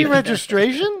that? Free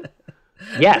registration?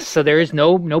 Yes, so there is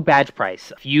no badge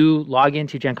price. If you log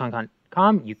into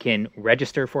GenCon.com, you can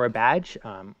register for a badge,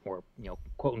 or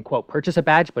quote unquote purchase a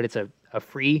badge, but it's a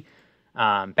free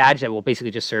badge that will basically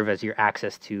just serve as your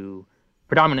access to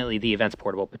predominantly the events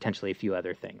portal, potentially a few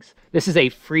other things. This is a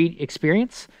free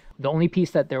experience. The only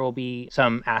piece that there will be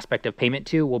some aspect of payment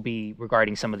to will be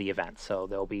regarding some of the events. So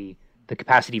there'll be the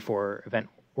capacity for event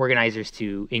organizers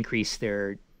to increase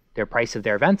their price of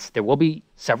their events. There will be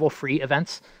several free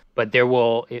events, but there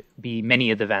will be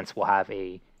many of the events will have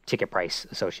a ticket price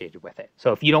associated with it.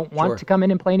 So if you don't want to come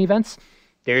in and play any events,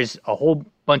 there's a whole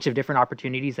bunch of different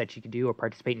opportunities that you can do or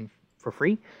participate in for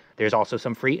free. There's also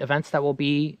some free events that will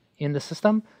be in the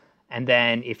system. And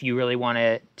then if you really want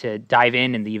to dive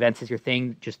in and the events is your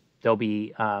thing, there'll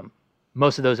be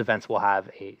most of those events will have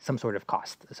some sort of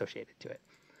cost associated to it.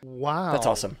 Wow. That's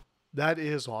awesome. That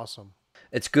is awesome.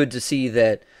 It's good to see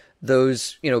that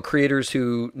those creators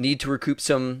who need to recoup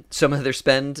some of their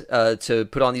spend to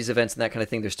put on these events and that kind of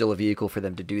thing, there's still a vehicle for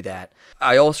them to do that.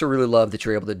 I also really love that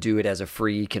you're able to do it as a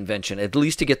free convention, at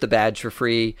least to get the badge for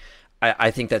free.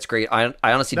 I think that's great. I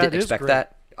honestly didn't expect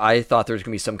that. I thought there was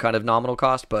going to be some kind of nominal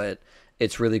cost, but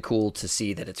it's really cool to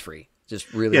see that it's free.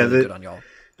 Just really good on y'all.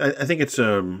 I think it's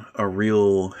a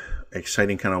real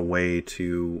exciting kind of way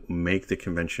to make the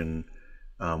convention,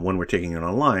 when we're taking it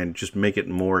online, just make it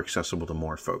more accessible to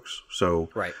more folks. So,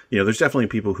 there's definitely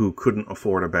people who couldn't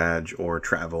afford a badge or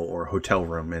travel or a hotel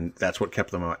room, and that's what kept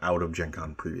them out of Gen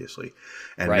Con previously.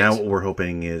 And now what we're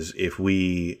hoping is if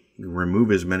we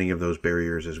remove as many of those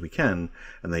barriers as we can,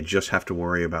 and they just have to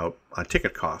worry about a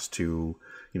ticket cost to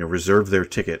reserve their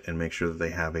ticket and make sure that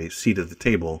they have a seat at the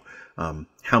table,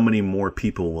 how many more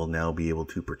people will now be able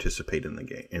to participate in the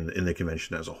game, in the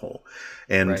convention as a whole?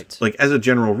 And as a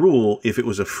general rule, if it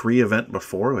was a free event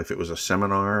before, if it was a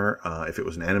seminar, if it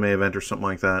was an anime event or something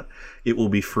like that, it will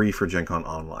be free for Gen Con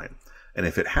Online. And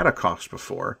if it had a cost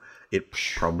before, it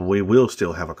probably will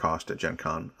still have a cost at Gen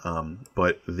Con.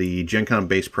 But the Gen Con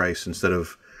base price, instead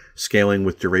of scaling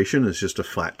with duration, is just a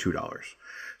flat $2.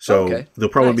 So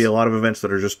there'll probably be a lot of events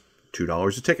that are just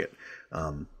 $2 a ticket.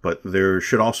 But there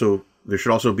should also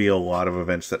be a lot of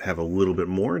events that have a little bit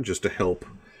more, just to help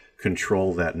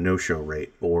control that no-show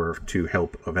rate, or to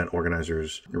help event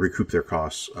organizers recoup their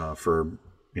costs for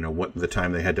what the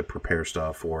time they had to prepare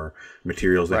stuff, or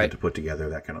materials they had to put together,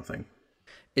 that kind of thing.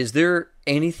 Is there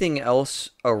anything else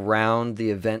around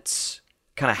the events,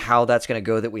 kind of how that's going to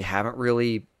go, that we haven't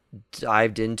really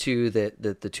dived into,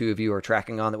 that the two of you are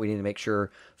tracking on, that we need to make sure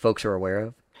folks are aware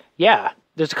of? Yeah,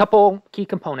 there's a couple key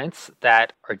components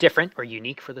that are different or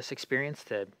unique for this experience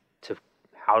to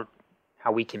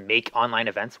how we can make online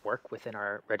events work within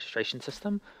our registration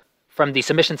system. From the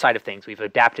submission side of things, we've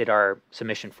adapted our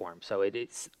submission form. So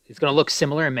it's going to look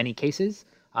similar in many cases,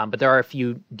 but there are a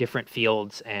few different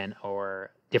fields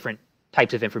or different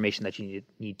types of information that you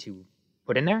need to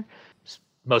put in there.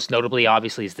 Most notably,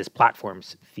 obviously, is this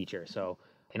platforms feature. So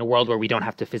in a world where we don't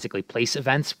have to physically place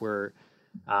events, where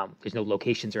there's no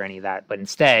locations or any of that, but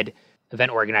instead,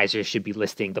 event organizers should be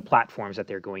listing the platforms that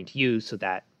they're going to use, so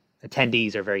that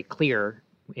attendees are very clear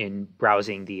in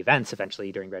browsing the events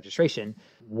eventually during registration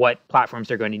what platforms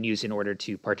they're going to use in order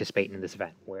to participate in this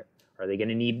event. Where are they going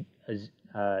to need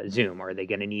a Zoom? Or are they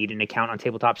going to need an account on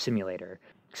Tabletop Simulator,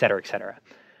 et cetera, et cetera?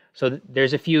 So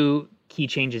there's a few key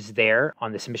changes there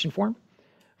on the submission form.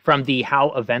 From the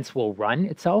how events will run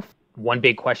itself, one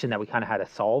big question that we kind of had to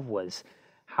solve was,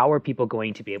 how are people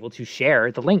going to be able to share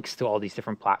the links to all these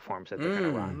different platforms that they're going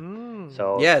to run?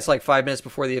 So yeah, it's like 5 minutes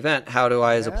before the event. How do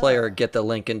I, as a player, get the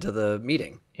link into the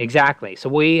meeting? Exactly. So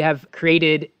we have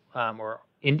created,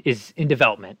 is in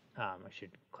development, I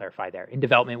should clarify there, in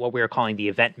development, what we are calling the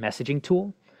event messaging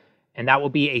tool. And that will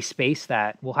be a space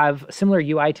that will have a similar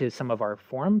UI to some of our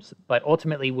forums, but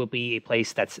ultimately will be a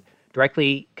place that's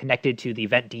directly connected to the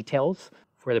event details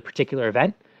for the particular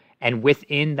event. And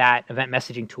within that event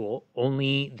messaging tool,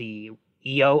 only the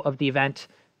EO of the event,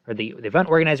 or the event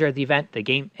organizer of the event,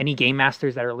 any game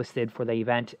masters that are listed for the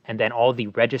event, and then all the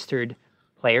registered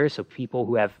players, so people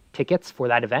who have tickets for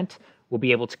that event, will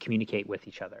be able to communicate with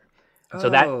each other.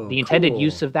 So that the intended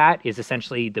use of that is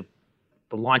essentially the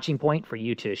launching point for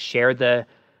you to share the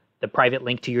private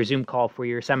link to your Zoom call for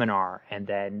your seminar, and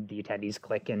then the attendees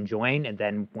click and join, and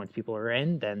then once people are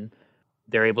in, then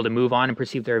they're able to move on and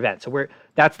perceive their event. So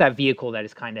that's that vehicle that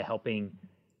is kind of helping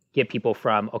get people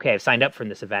from, okay, I've signed up for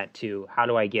this event, to how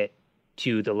do I get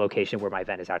to the location where my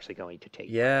event is actually going to take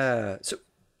place. So,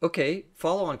 okay,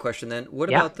 follow-on question then. What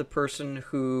about the person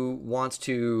who wants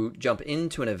to jump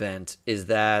into an event? Is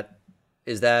that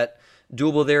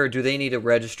doable there, or do they need to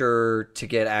register to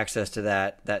get access to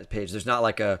that page? There's not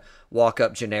like a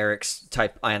walk-up generics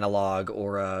type analog,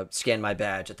 or a scan my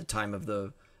badge at the time of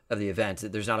the event.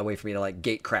 There's not a way for me to like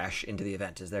gate crash into the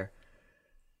event, is there?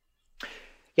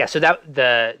 Yeah, so that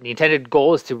the intended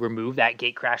goal is to remove that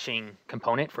gate crashing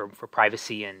component for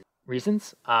privacy and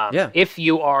reasons. If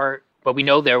you are, but we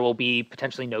know there will be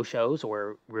potentially no shows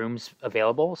or rooms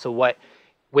available. So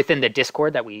within the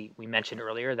Discord that we mentioned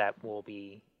earlier, that will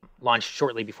be launched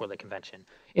shortly before the convention.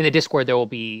 In the Discord, there will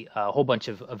be a whole bunch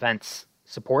of events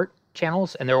support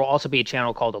channels, and there will also be a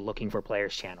channel called a Looking for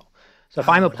Players channel. So if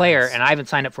I'm a player and I haven't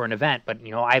signed up for an event, but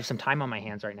I have some time on my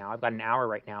hands right now, I've got an hour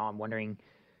right now, I'm wondering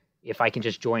if I can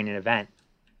just join an event.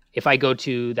 If I go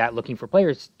to that Looking for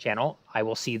Players channel, I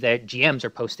will see that GMs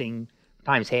are posting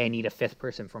times, hey, I need a 5th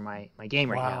person for my game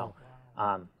right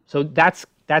now. So that's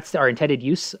our intended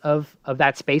use of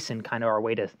that space, and kind of our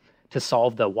way to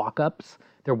solve the walk-ups.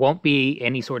 There won't be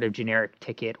any sort of generic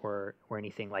ticket or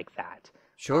anything like that.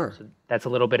 Sure. So that's a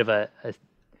little bit of a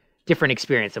different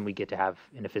experience than we get to have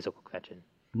in a physical convention.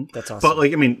 That's awesome.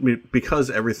 But because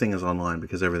everything is online,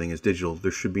 because everything is digital,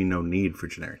 there should be no need for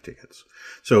generic tickets.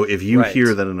 So if you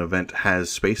hear that an event has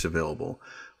space available,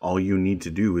 all you need to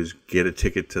do is get a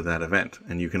ticket to that event.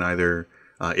 And you can either,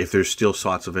 if there's still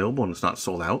slots available and it's not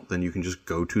sold out, then you can just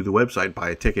go to the website,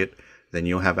 buy a ticket. Then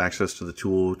you'll have access to the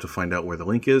tool to find out where the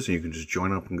link is, and you can just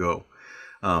join up and go.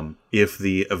 If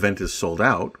the event is sold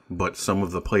out, but some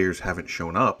of the players haven't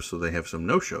shown up, so they have some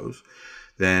no-shows,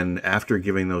 then after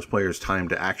giving those players time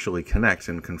to actually connect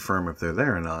and confirm if they're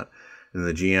there or not, then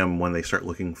the GM, when they start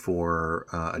looking for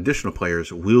additional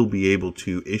players, will be able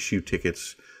to issue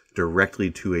tickets directly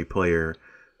to a player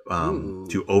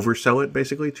to oversell it,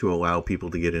 basically, to allow people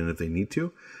to get in if they need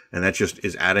to. And that just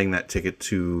is adding that ticket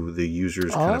to the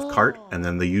user's kind of cart, and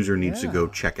then the user needs to go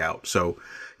check out. So,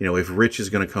 if Rich is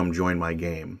going to come join my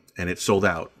game and it's sold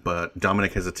out, but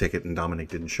Dominic has a ticket and Dominic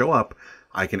didn't show up,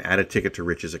 I can add a ticket to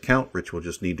Rich's account. Rich will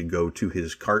just need to go to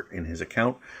his cart in his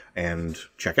account and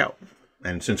check out.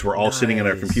 And since we're all sitting at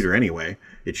our computer anyway,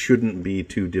 it shouldn't be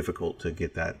too difficult to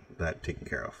get that taken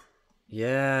care of.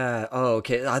 Yeah. Oh,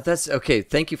 okay. That's okay.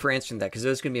 Thank you for answering that, because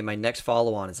that's going to be my next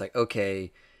follow on. It's like,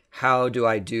 okay, how do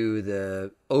I do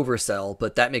the oversell?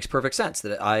 But that makes perfect sense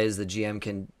that I, as the GM,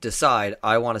 can decide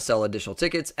I want to sell additional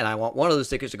tickets, and I want one of those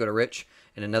tickets to go to Rich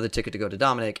and another ticket to go to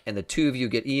Dominic, and the two of you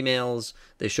get emails,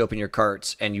 they show up in your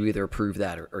carts, and you either approve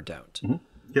that or don't. Mm-hmm.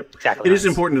 Yep. Exactly. It is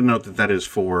important to note that that is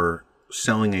for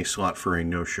selling a slot for a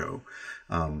no-show.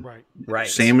 Right.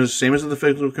 Same as at the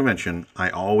physical convention, I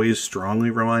always strongly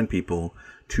remind people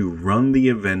to run the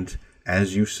event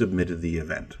as you submitted the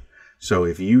event. So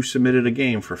if you submitted a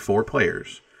game for 4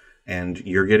 players and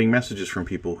you're getting messages from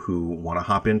people who want to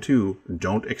hop in too,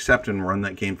 don't accept and run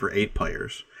that game for 8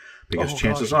 players. Because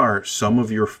chances are some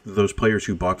of those players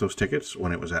who bought those tickets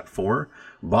when it was at 4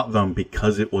 bought them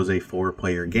because it was a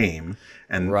 4-player game.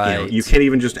 And you can't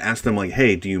even just ask them like,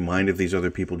 hey, do you mind if these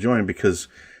other people join? Because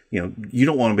you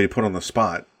don't want to be put on the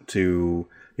spot to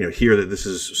hear that this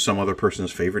is some other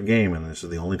person's favorite game and this is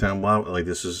the only time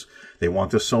they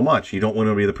want this so much. You don't want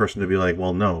to be the person to be like,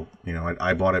 well, no,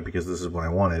 I bought it because this is what I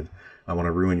wanted. I want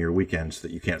to ruin your weekend so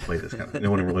that you can't play this kind of.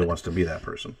 No one really wants to be that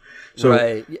person.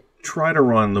 So try to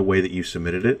run the way that you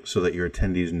submitted it so that your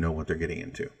attendees know what they're getting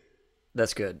into.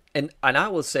 That's good. And I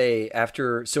will say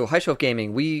so High Shelf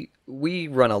Gaming, we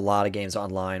run a lot of games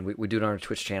online. We do it on our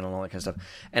Twitch channel and all that kind of stuff.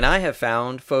 And I have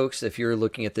found, folks, if you're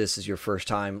looking at this as your first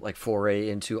time, like foray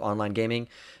into online gaming,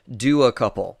 do a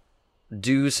couple.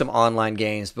 Do some online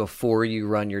games before you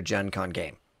run your Gen Con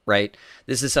game, right?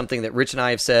 This is something that Rich and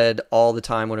I have said all the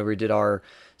time whenever we did our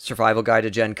survival guide to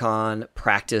Gen Con.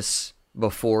 Practice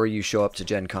before you show up to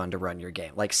Gen Con to run your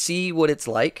game. Like, see what it's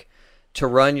like to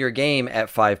run your game at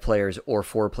 5 players or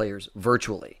 4 players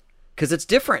virtually, because it's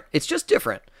different. It's just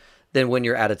different than when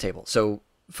you're at a table. So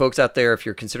folks out there, if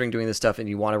you're considering doing this stuff and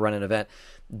you want to run an event,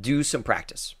 do some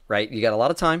practice, right? You got a lot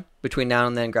of time between now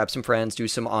and then. Grab some friends, do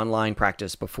some online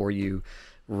practice before you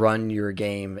run your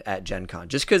game at Gen Con,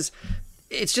 just because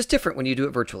it's just different when you do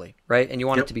it virtually, right? And you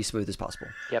want it to be smooth as possible.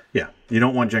 Yep. Yeah. You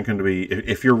don't want Gen Con to be,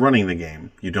 if you're running the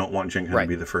game, you don't want Gen Con to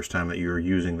be the first time that you're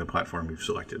using the platform you've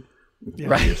selected. Yeah.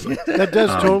 Right. That does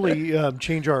totally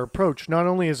change our approach. Not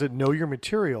only is it know your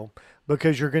material,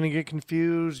 because you're going to get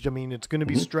confused. I mean, it's going to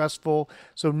be stressful.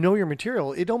 So know your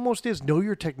material. It almost is know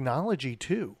your technology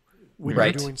too when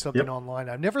you're doing something online.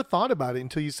 I've never thought about it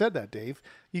until you said that, Dave.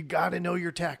 You got to know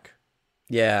your tech.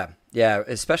 Yeah. Yeah.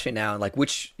 Especially now, like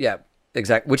which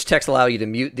techs allow you to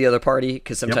mute the other party,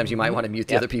 because sometimes you might want to mute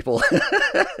the other people.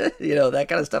 That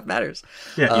kind of stuff matters.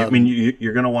 Yeah. I mean,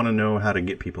 you're going to want to know how to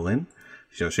get people in.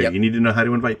 So you need to know how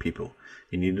to invite people.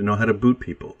 You need to know how to boot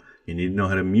people. You need to know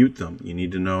how to mute them. You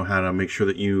need to know how to make sure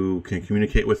that you can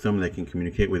communicate with them. They can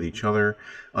communicate with each other,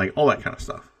 like all that kind of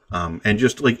stuff. And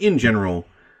just like in general,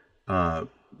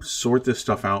 sort this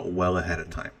stuff out well ahead of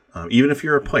time. Even if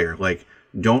you're a player, like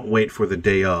don't wait for the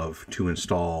day of to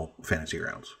install Fantasy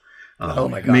Grounds. Oh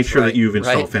my gosh, make sure that you've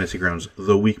installed Fantasy Grounds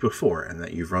the week before and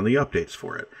that you've run the updates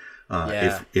for it.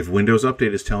 If Windows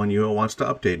Update is telling you it wants to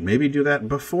update, maybe do that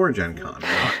before Gen Con,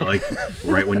 not like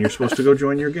right when you're supposed to go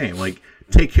join your game. Like,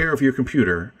 take care of your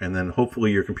computer, and then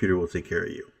hopefully your computer will take care of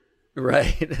you.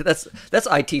 Right. That's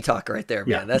IT talk right there,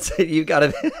 man. That's you got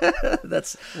to.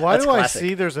 That's why that's do classic. I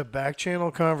see there's a back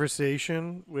channel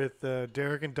conversation with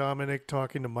Derek and Dominic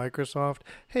talking to Microsoft?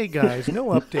 Hey guys, no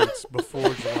updates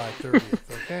before July 30th.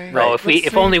 Okay. Right.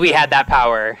 If only we had that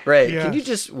power. Right. Yeah. Can you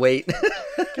just wait?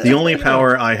 The only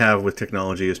power I have with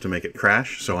technology is to make it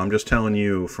crash. So I'm just telling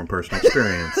you from personal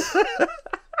experience.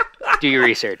 Do your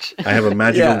research. I have a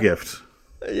magical gift.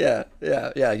 Yeah.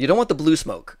 You don't want the blue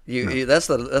smoke. That's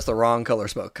the wrong color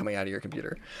smoke coming out of your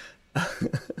computer.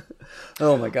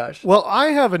 Oh my gosh. Well, I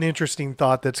have an interesting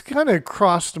thought that's kind of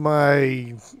crossed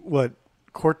my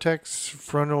cortex,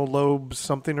 frontal lobe,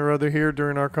 something or other here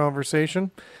during our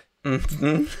conversation.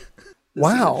 Mm-hmm.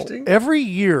 Wow. Every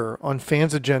year on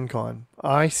Fans of Gen Con,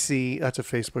 I see, that's a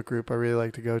Facebook group I really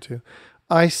like to go to.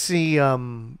 I see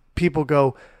people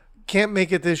go, can't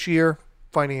make it this year,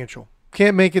 financial.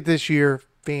 Can't make it this year,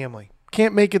 family.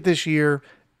 Can't make it this year,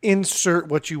 insert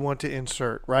what you want to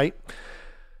insert, right?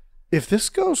 If this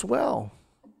goes well,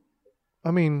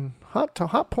 I mean, hot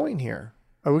point here.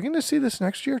 Are we going to see this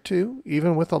next year too,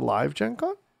 even with a live Gen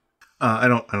Con? I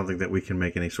don't think that we can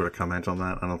make any sort of comment on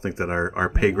that. I don't think that our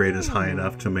pay grade is high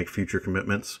enough to make future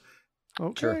commitments.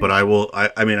 Okay. But I will.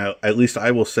 I mean, at least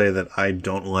I will say that I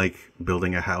don't like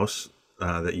building a house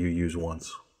that you use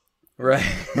once. Right.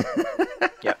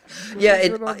 Yeah. Yeah.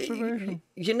 The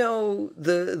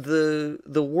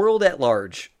world at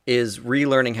large is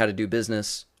relearning how to do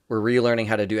business. We're relearning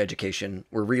how to do education.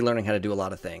 We're relearning how to do a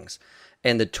lot of things.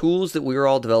 And the tools that we're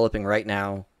all developing right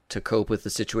now to cope with the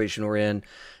situation we're in,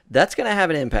 that's going to have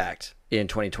an impact in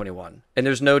 2021, and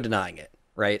there's no denying it,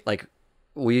 right? Like,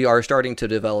 we are starting to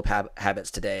develop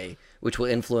habits today, which will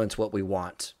influence what we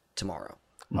want tomorrow.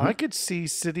 I could see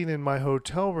sitting in my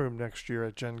hotel room next year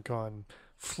at Gen Con,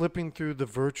 flipping through the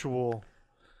virtual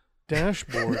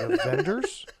dashboard of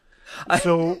vendors.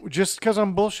 So just because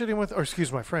I'm bullshitting with, or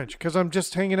excuse my French, because I'm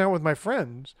just hanging out with my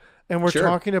friends and we're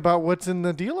talking about what's in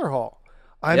the dealer hall.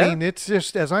 I mean, it's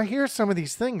just, as I hear some of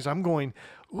these things, I'm going,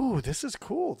 ooh, this is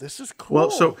cool. This is cool.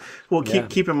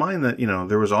 Keep in mind that,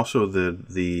 there was also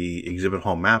the exhibit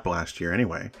hall map last year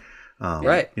anyway.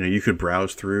 Right. You could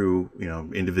browse through,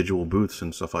 individual booths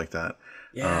and stuff like that.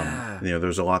 Yeah.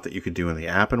 There's a lot that you could do in the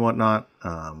app and whatnot.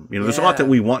 There's a lot that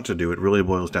we want to do. It really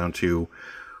boils down to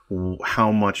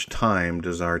how much time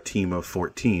does our team of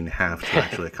 14 have to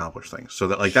actually accomplish things. So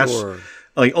that, that's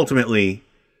ultimately,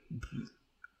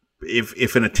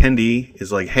 if an attendee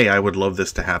is like, hey, I would love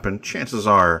this to happen, chances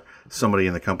are somebody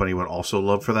in the company would also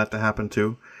love for that to happen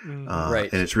too.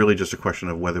 Right. And it's really just a question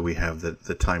of whether we have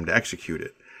the time to execute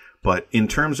it. But in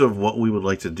terms of what we would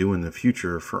like to do in the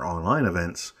future for online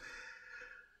events,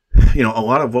 a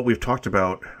lot of what we've talked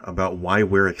about why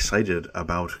we're excited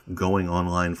about going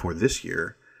online for this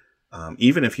year,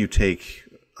 even if you take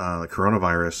the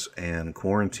coronavirus and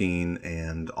quarantine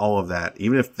and all of that,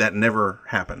 even if that never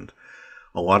happened,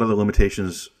 a lot of the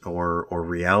limitations or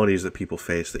realities that people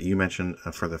face that you mentioned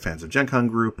for the fans of Gen Con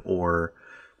group, or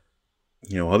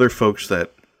other folks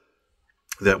that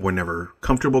were never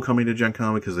comfortable coming to Gen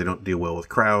Con because they don't deal well with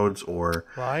crowds, or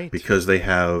because they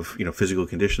have physical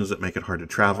conditions that make it hard to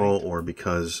travel, or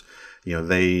because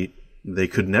they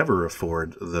could never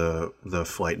afford the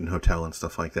flight and hotel and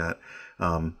stuff like that.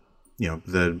 A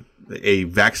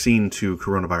vaccine to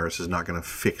coronavirus is not going to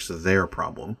fix their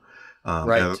problem.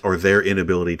 Or their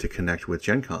inability to connect with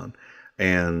Gen Con.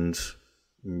 And,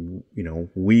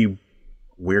 we're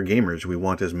gamers. We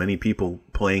want as many people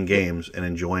playing games and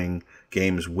enjoying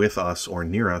games with us or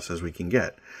near us as we can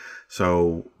get.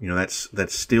 So, that's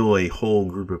still a whole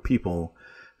group of people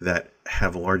that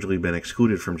have largely been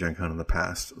excluded from Gen Con in the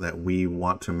past that we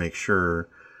want to make sure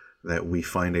that we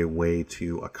find a way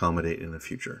to accommodate in the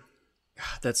future.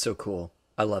 That's so cool.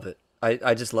 I love it.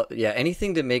 I just love,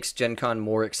 anything that makes Gen Con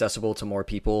more accessible to more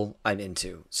people, I'm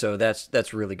into. So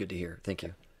that's really good to hear. Thank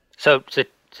you. So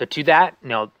to that,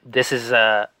 this is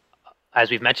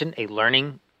as we've mentioned, a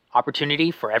learning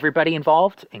opportunity for everybody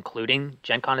involved, including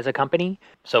Gen Con as a company.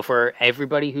 So for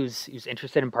everybody who's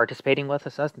interested in participating with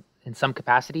us in some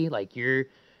capacity, like, you're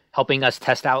helping us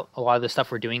test out a lot of the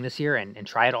stuff we're doing this year and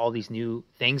try out all these new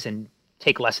things and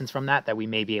take lessons from that we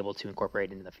may be able to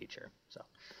incorporate into the future. So.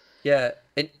 Yeah,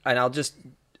 and I'll just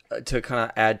to kind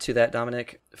of add to that,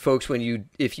 Dominic, folks,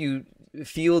 if you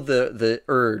feel the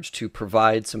urge to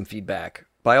provide some feedback,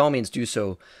 by all means do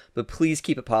so, but please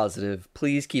keep it positive.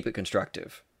 Please keep it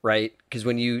constructive, right? Because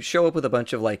when you show up with a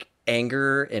bunch of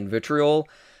anger and vitriol,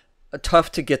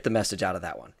 tough to get the message out of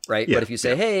that one, right? Yeah, but if you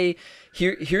say, hey,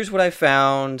 here's what I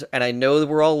found, and I know that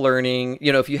we're all learning,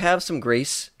 if you have some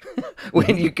grace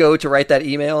when you go to write that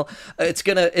email, it's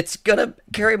gonna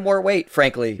carry more weight,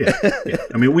 frankly. Yeah.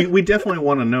 I mean, we definitely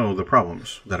want to know the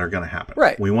problems that are going to happen.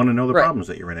 Right. We want to know the problems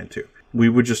that you ran into. We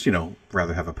would just,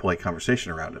 rather have a polite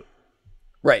conversation around it.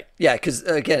 Right. Yeah, because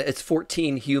again, it's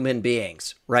 14 human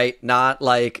beings, right? Not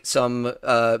like some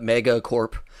mega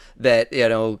corp that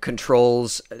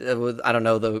controls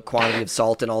the quantity of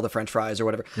salt in all the French fries or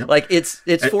whatever. Yep. Like it's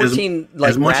 14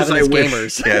 as much ravenous as I wish,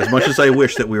 gamers. Yeah, as much as I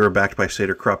wish that we were backed by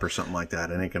Seder Krupp or something like that,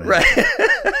 it ain't gonna happen.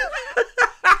 Right.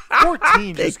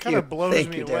 14 just kind of blows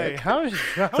me away. How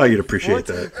thought you'd appreciate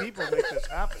that. People make this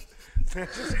happen.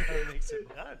 That just kind of makes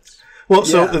it nuts. Well,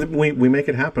 so we make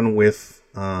it happen with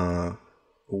the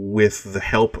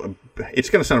help of, it's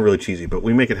going to sound really cheesy, but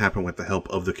we make it happen with the help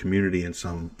of the community in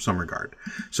some regard.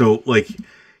 So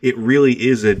it really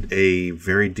is a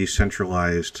very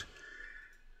decentralized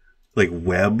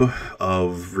web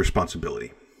of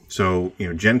responsibility. So,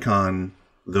 Gen Con,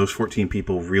 those 14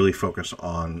 people really focus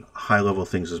on high level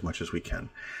things as much as we can.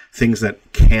 Things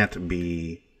that can't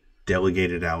be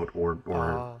delegated out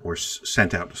or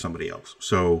sent out to somebody else.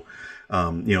 So,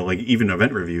 even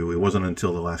event review, it wasn't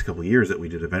until the last couple of years that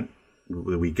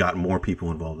we got more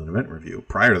people involved in event review.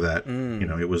 Prior to that,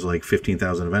 it was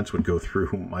 15,000 events would go through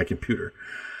my computer.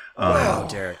 Wow,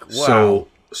 Derek. Wow.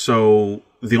 So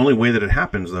the only way that it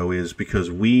happens, though, is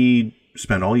because we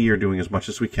spend all year doing as much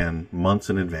as we can, months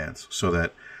in advance, so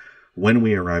that when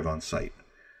we arrive on site,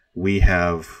 we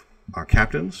have our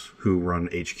captains who run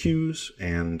HQs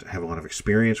and have a lot of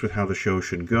experience with how the show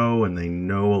should go, and they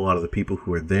know a lot of the people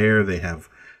who are there. They have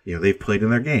they've played in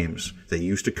their games. They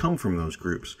used to come from those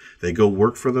groups. They go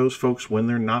work for those folks when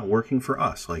they're not working for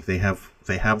us. Like they have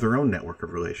their own network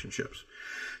of relationships.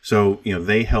 So,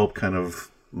 they help kind of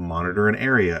monitor an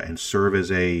area and serve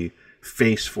as a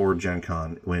face for Gen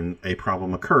Con. When a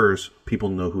problem occurs, people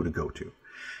know who to go to.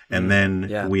 And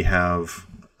then we have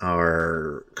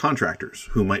our contractors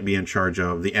who might be in charge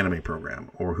of the anime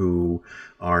program, or who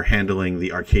are handling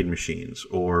the arcade machines,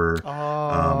 or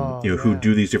who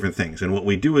do these different things. And what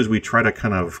we do is we try to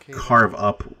kind of carve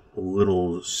up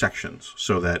little sections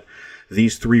so that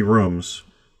these 3 rooms,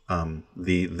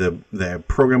 the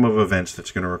program of events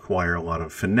that's going to require a lot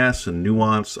of finesse and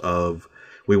nuance of,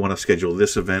 we want to schedule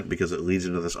this event because it leads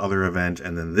into this other event,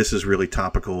 and then this is really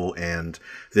topical, and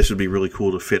this would be really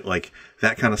cool to fit. Like,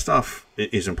 that kind of stuff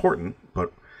is important,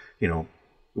 but,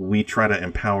 we try to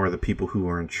empower the people who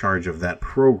are in charge of that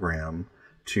program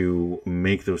to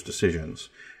make those decisions.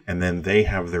 And then they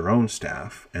have their own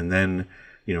staff, and then,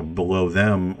 below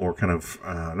them, or kind of,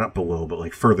 not below, but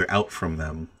like further out from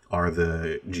them, are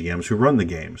the GMs who run the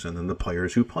games, and then the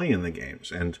players who play in the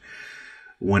games. And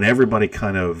when everybody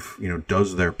kind of,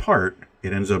 does their part,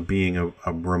 it ends up being a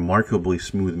remarkably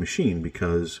smooth machine,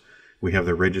 because we have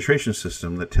the registration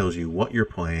system that tells you what you're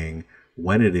playing,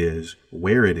 when it is,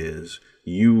 where it is.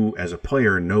 You, as a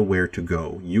player, know where to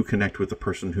go. You connect with the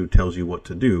person who tells you what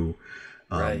to do.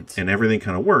 Right. And everything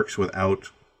kind of works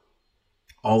without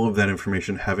all of that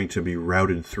information having to be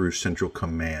routed through central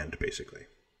command, basically.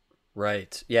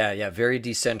 Right. Yeah. Very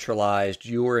decentralized.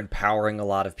 You're empowering a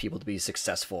lot of people to be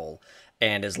successful.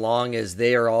 And as long as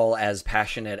they are all as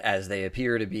passionate as they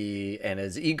appear to be and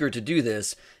as eager to do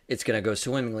this, it's going to go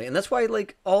swimmingly. And that's why,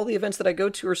 like, all the events that I go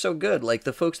to are so good. Like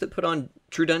the folks that put on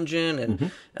True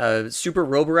Dungeon and Super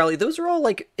Robo Rally, those are all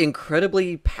like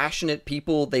incredibly passionate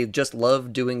people. They just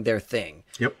love doing their thing.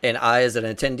 Yep. And I, as an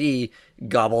attendee,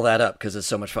 gobble that up because it's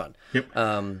so much fun. Yep.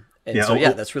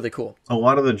 That's really cool. A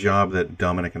lot of the job that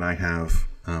Dominic and I have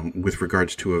with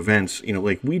regards to events,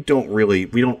 we don't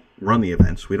run the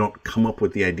events. We don't come up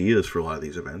with the ideas for a lot of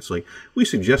these events. Like, we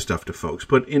suggest stuff to folks,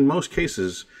 but in most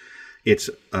cases,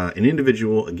 it's an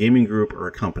individual, a gaming group, or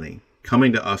a company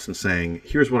coming to us and saying,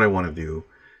 here's what I want to do.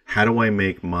 How do I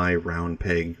make my round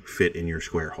peg fit in your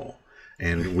square hole?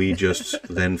 And we just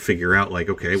then figure out, like,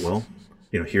 okay, well,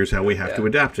 here's how we have to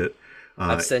adapt it.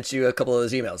 I've sent you a couple of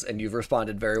those emails, and you've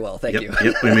responded very well. Thank you.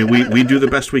 Yep. I mean, we do the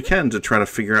best we can to try to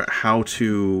figure out how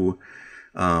to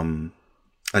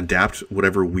adapt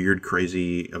whatever weird,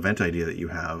 crazy event idea that you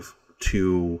have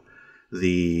to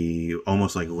the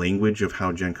almost like language of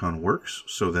how Gen Con works,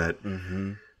 so that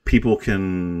people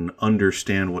can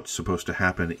understand what's supposed to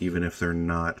happen, even if they're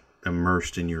not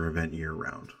immersed in your event year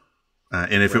round.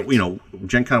 And if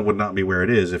Gen Con would not be where it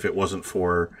is if it wasn't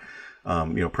for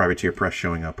Privateer Press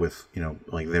showing up with,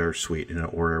 like their suite,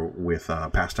 or with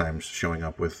Pastimes showing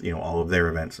up with, all of their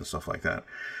events and stuff like that.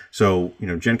 So,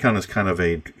 Gen Con is kind of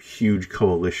a huge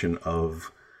coalition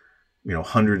of,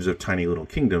 hundreds of tiny little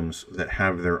kingdoms that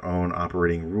have their own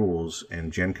operating rules,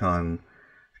 and Gen Con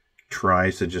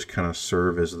tries to just kind of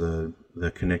serve as the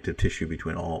connective tissue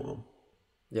between all of them.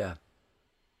 Yeah.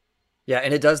 Yeah,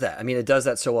 and it does that. I mean, it does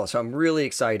that so well. So I'm really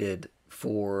excited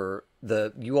for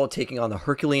you all taking on the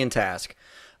Herculean task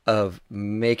of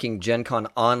making Gen Con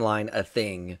Online a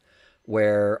thing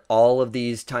where all of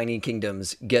these tiny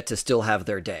kingdoms get to still have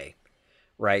their day,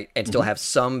 right? And still have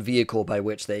some vehicle by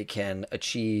which they can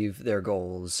achieve their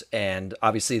goals. And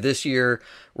obviously this year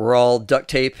we're all duct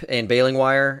tape and baling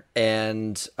wire,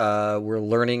 and we're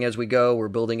learning as we go. We're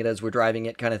building it as we're driving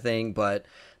it, kind of thing. But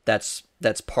that's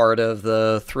part of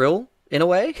the thrill in a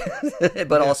way,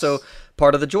 but also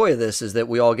part of the joy of this is that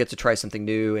we all get to try something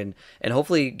new and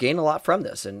hopefully gain a lot from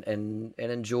this and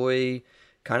enjoy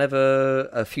kind of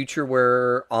a future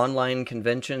where online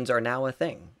conventions are now a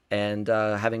thing. And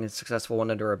having a successful one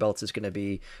under our belts is going to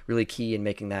be really key in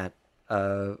making that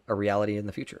a reality in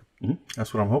the future.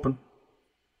 That's what I'm hoping.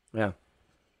 Yeah.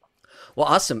 Well,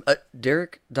 awesome.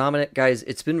 Derek, Dominic, guys,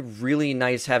 it's been really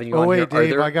nice having you on here.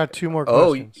 Dave, I got 2 more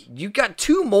questions. Oh, you got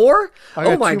 2 more?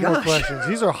 I got 2 more questions.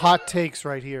 These are hot takes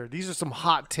right here. These are some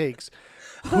hot takes.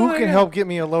 Who can help get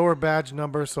me a lower badge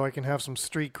number so I can have some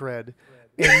street cred?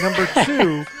 And number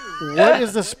 2, what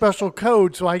is the special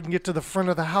code so I can get to the front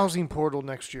of the housing portal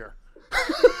next year?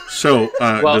 So,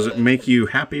 does it make you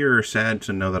happier or sad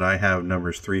to know that I have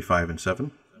numbers 3, 5, and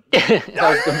 7? That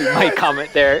was going to be my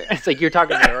comment there. It's like, you're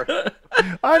talking to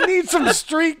I need some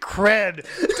street cred.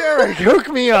 Derek, hook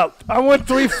me up. I want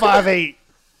 3, 5, 8.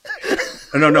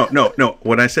 No.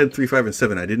 When I said 3, 5, and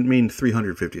 7, I didn't mean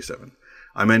 357.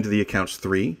 I meant the accounts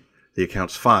 3, the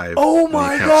accounts 5, oh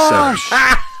my and the accounts gosh.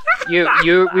 7.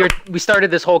 we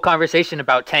started this whole conversation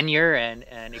about tenure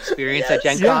and experience at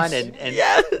Gen Con, and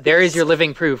there is your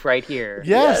living proof right here.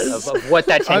 Yes. Of what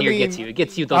that tenure gets you. It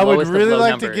gets you the lowest of low numbers. I would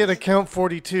really like to get account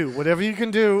 42. Whatever you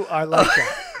can do, I like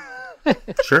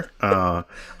that. Sure.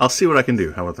 I'll see what I can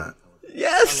do. How about that?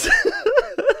 Yes.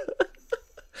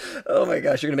 Oh my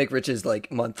gosh, you're gonna make Rich's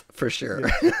month for sure.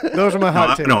 Yeah. Those are my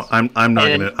hot takes. No, I'm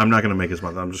not gonna make his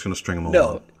month. I'm just gonna string him along.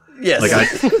 No. Yes.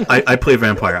 I play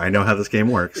Vampire. I know how this game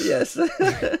works. Yes.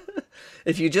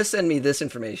 If you just send me this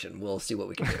information, we'll see what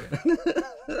we can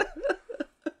do.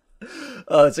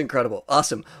 Oh, it's incredible.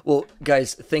 Awesome. Well,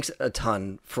 guys, thanks a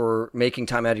ton for making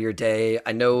time out of your day.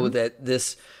 I know that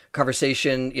this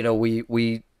conversation,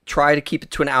 we try to keep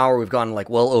it to an hour. We've gone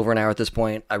well over an hour at this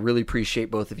point. I really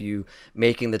appreciate both of you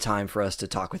making the time for us to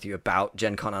talk with you about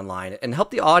Gen Con Online and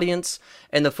help the audience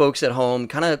and the folks at home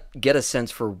kind of get a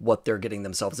sense for what they're getting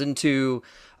themselves into.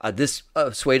 This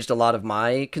assuaged a lot of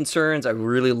my concerns. I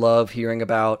really love hearing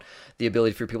about the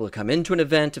ability for people to come into an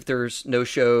event if there's no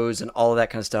shows and all of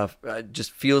that kind of stuff. It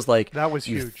just feels like that was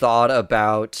you huge. Thought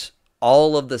about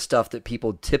all of the stuff that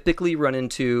people typically run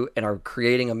into and are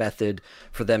creating a method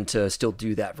for them to still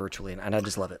do that virtually. And I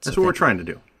just love it. That's what we're trying to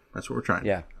do. That's what we're trying.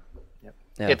 Yeah.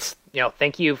 Yeah. It's,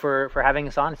 thank you for having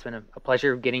us on. It's been a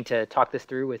pleasure getting to talk this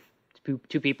through with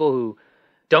two people who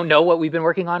don't know what we've been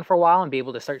working on for a while and be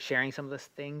able to start sharing some of the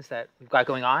things that we've got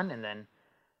going on, and then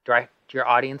direct your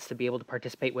audience to be able to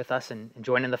participate with us and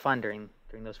join in the fun during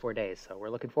those 4 days. So we're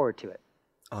looking forward to it.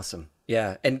 Awesome.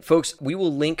 Yeah. And folks, we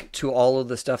will link to all of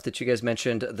the stuff that you guys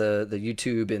mentioned, the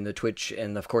YouTube and the Twitch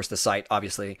and of course the site,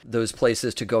 obviously, those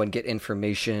places to go and get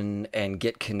information and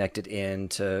get connected in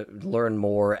to learn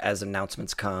more as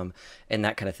announcements come and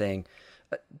that kind of thing.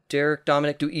 Derek,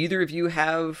 Dominic, do either of you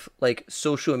have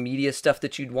social media stuff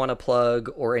that you'd want to plug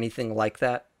or anything like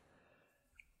that?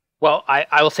 Well,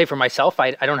 I will say for myself,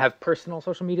 I don't have personal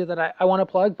social media that I want to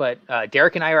plug, but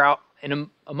Derek and I are out.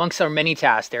 And amongst our many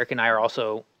tasks, Derek and I are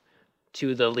also two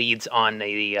of the leads on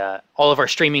all of our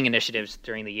streaming initiatives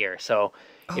during the year. So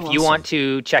if you want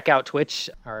to check out Twitch,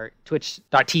 our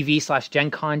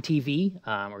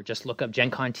twitch.tv/GenConTV, or just look up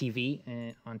GenCon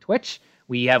TV on Twitch,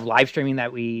 we have live streaming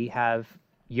that we have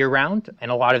year round.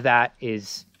 And a lot of that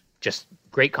is just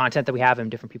great content that we have and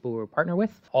different people we partner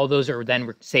with. All those are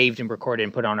then saved and recorded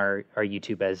and put on our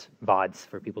YouTube as VODs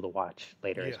for people to watch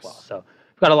later as well. So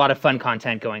got a lot of fun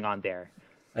content going on there.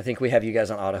 I think we have you guys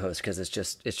on auto host because it's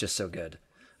just so good.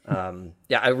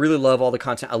 I really love all the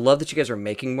content. I love that you guys are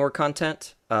making more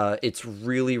content. It's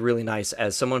really, really nice.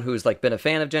 As someone who's been a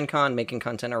fan of Gen Con, making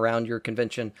content around your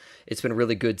convention, it's been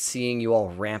really good seeing you all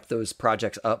ramp those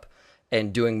projects up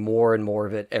and doing more and more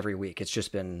of it every week. It's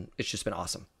just been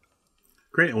awesome.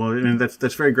 Great. Well,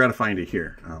 that's very gratifying to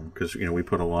hear because we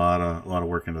put a lot of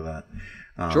work into that.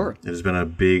 Sure. It has been a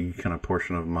big kind of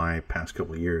portion of my past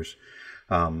couple of years.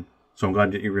 So I'm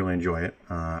glad that you really enjoy it.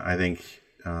 I think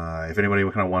if anybody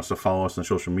kind of wants to follow us on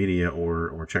social media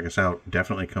or check us out,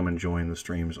 definitely come and join the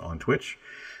streams on Twitch.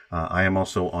 I am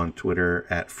also on Twitter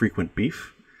at Frequent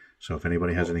Beef. So if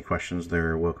anybody has any questions,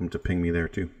 they're welcome to ping me there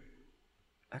too.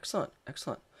 Excellent.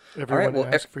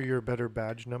 Everyone ask for your better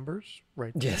badge numbers,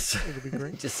 right? Yes. It'll be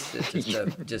great. just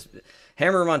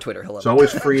hammer them on Twitter. Hello. It's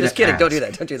always free to ask. Just kidding. Don't do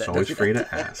that. It's always free to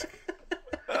ask.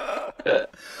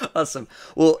 Awesome.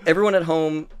 Well, everyone at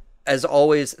home, as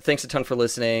always, thanks a ton for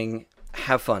listening.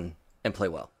 Have fun and play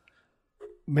well.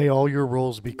 May all your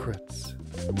rolls be crits.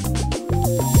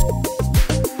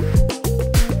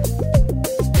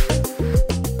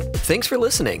 Thanks for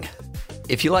listening.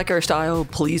 If you like our style,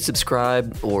 please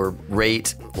subscribe or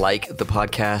rate, the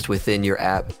podcast within your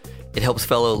app. It helps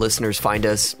fellow listeners find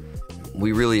us.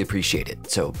 We really appreciate it,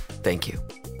 so thank you.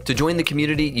 To join the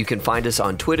community, you can find us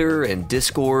on Twitter and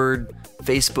Discord,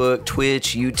 Facebook,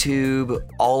 Twitch, YouTube,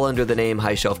 all under the name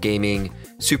High Shelf Gaming.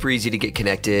 Super easy to get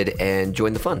connected and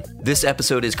join the fun. This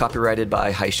episode is copyrighted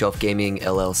by High Shelf Gaming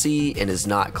LLC and is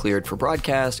not cleared for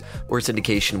broadcast or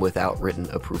syndication without written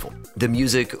approval. The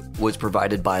music was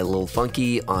provided by Lil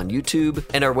Funky on YouTube,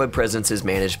 and our web presence is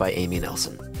managed by Amy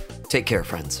Nelson. Take care,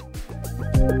 friends.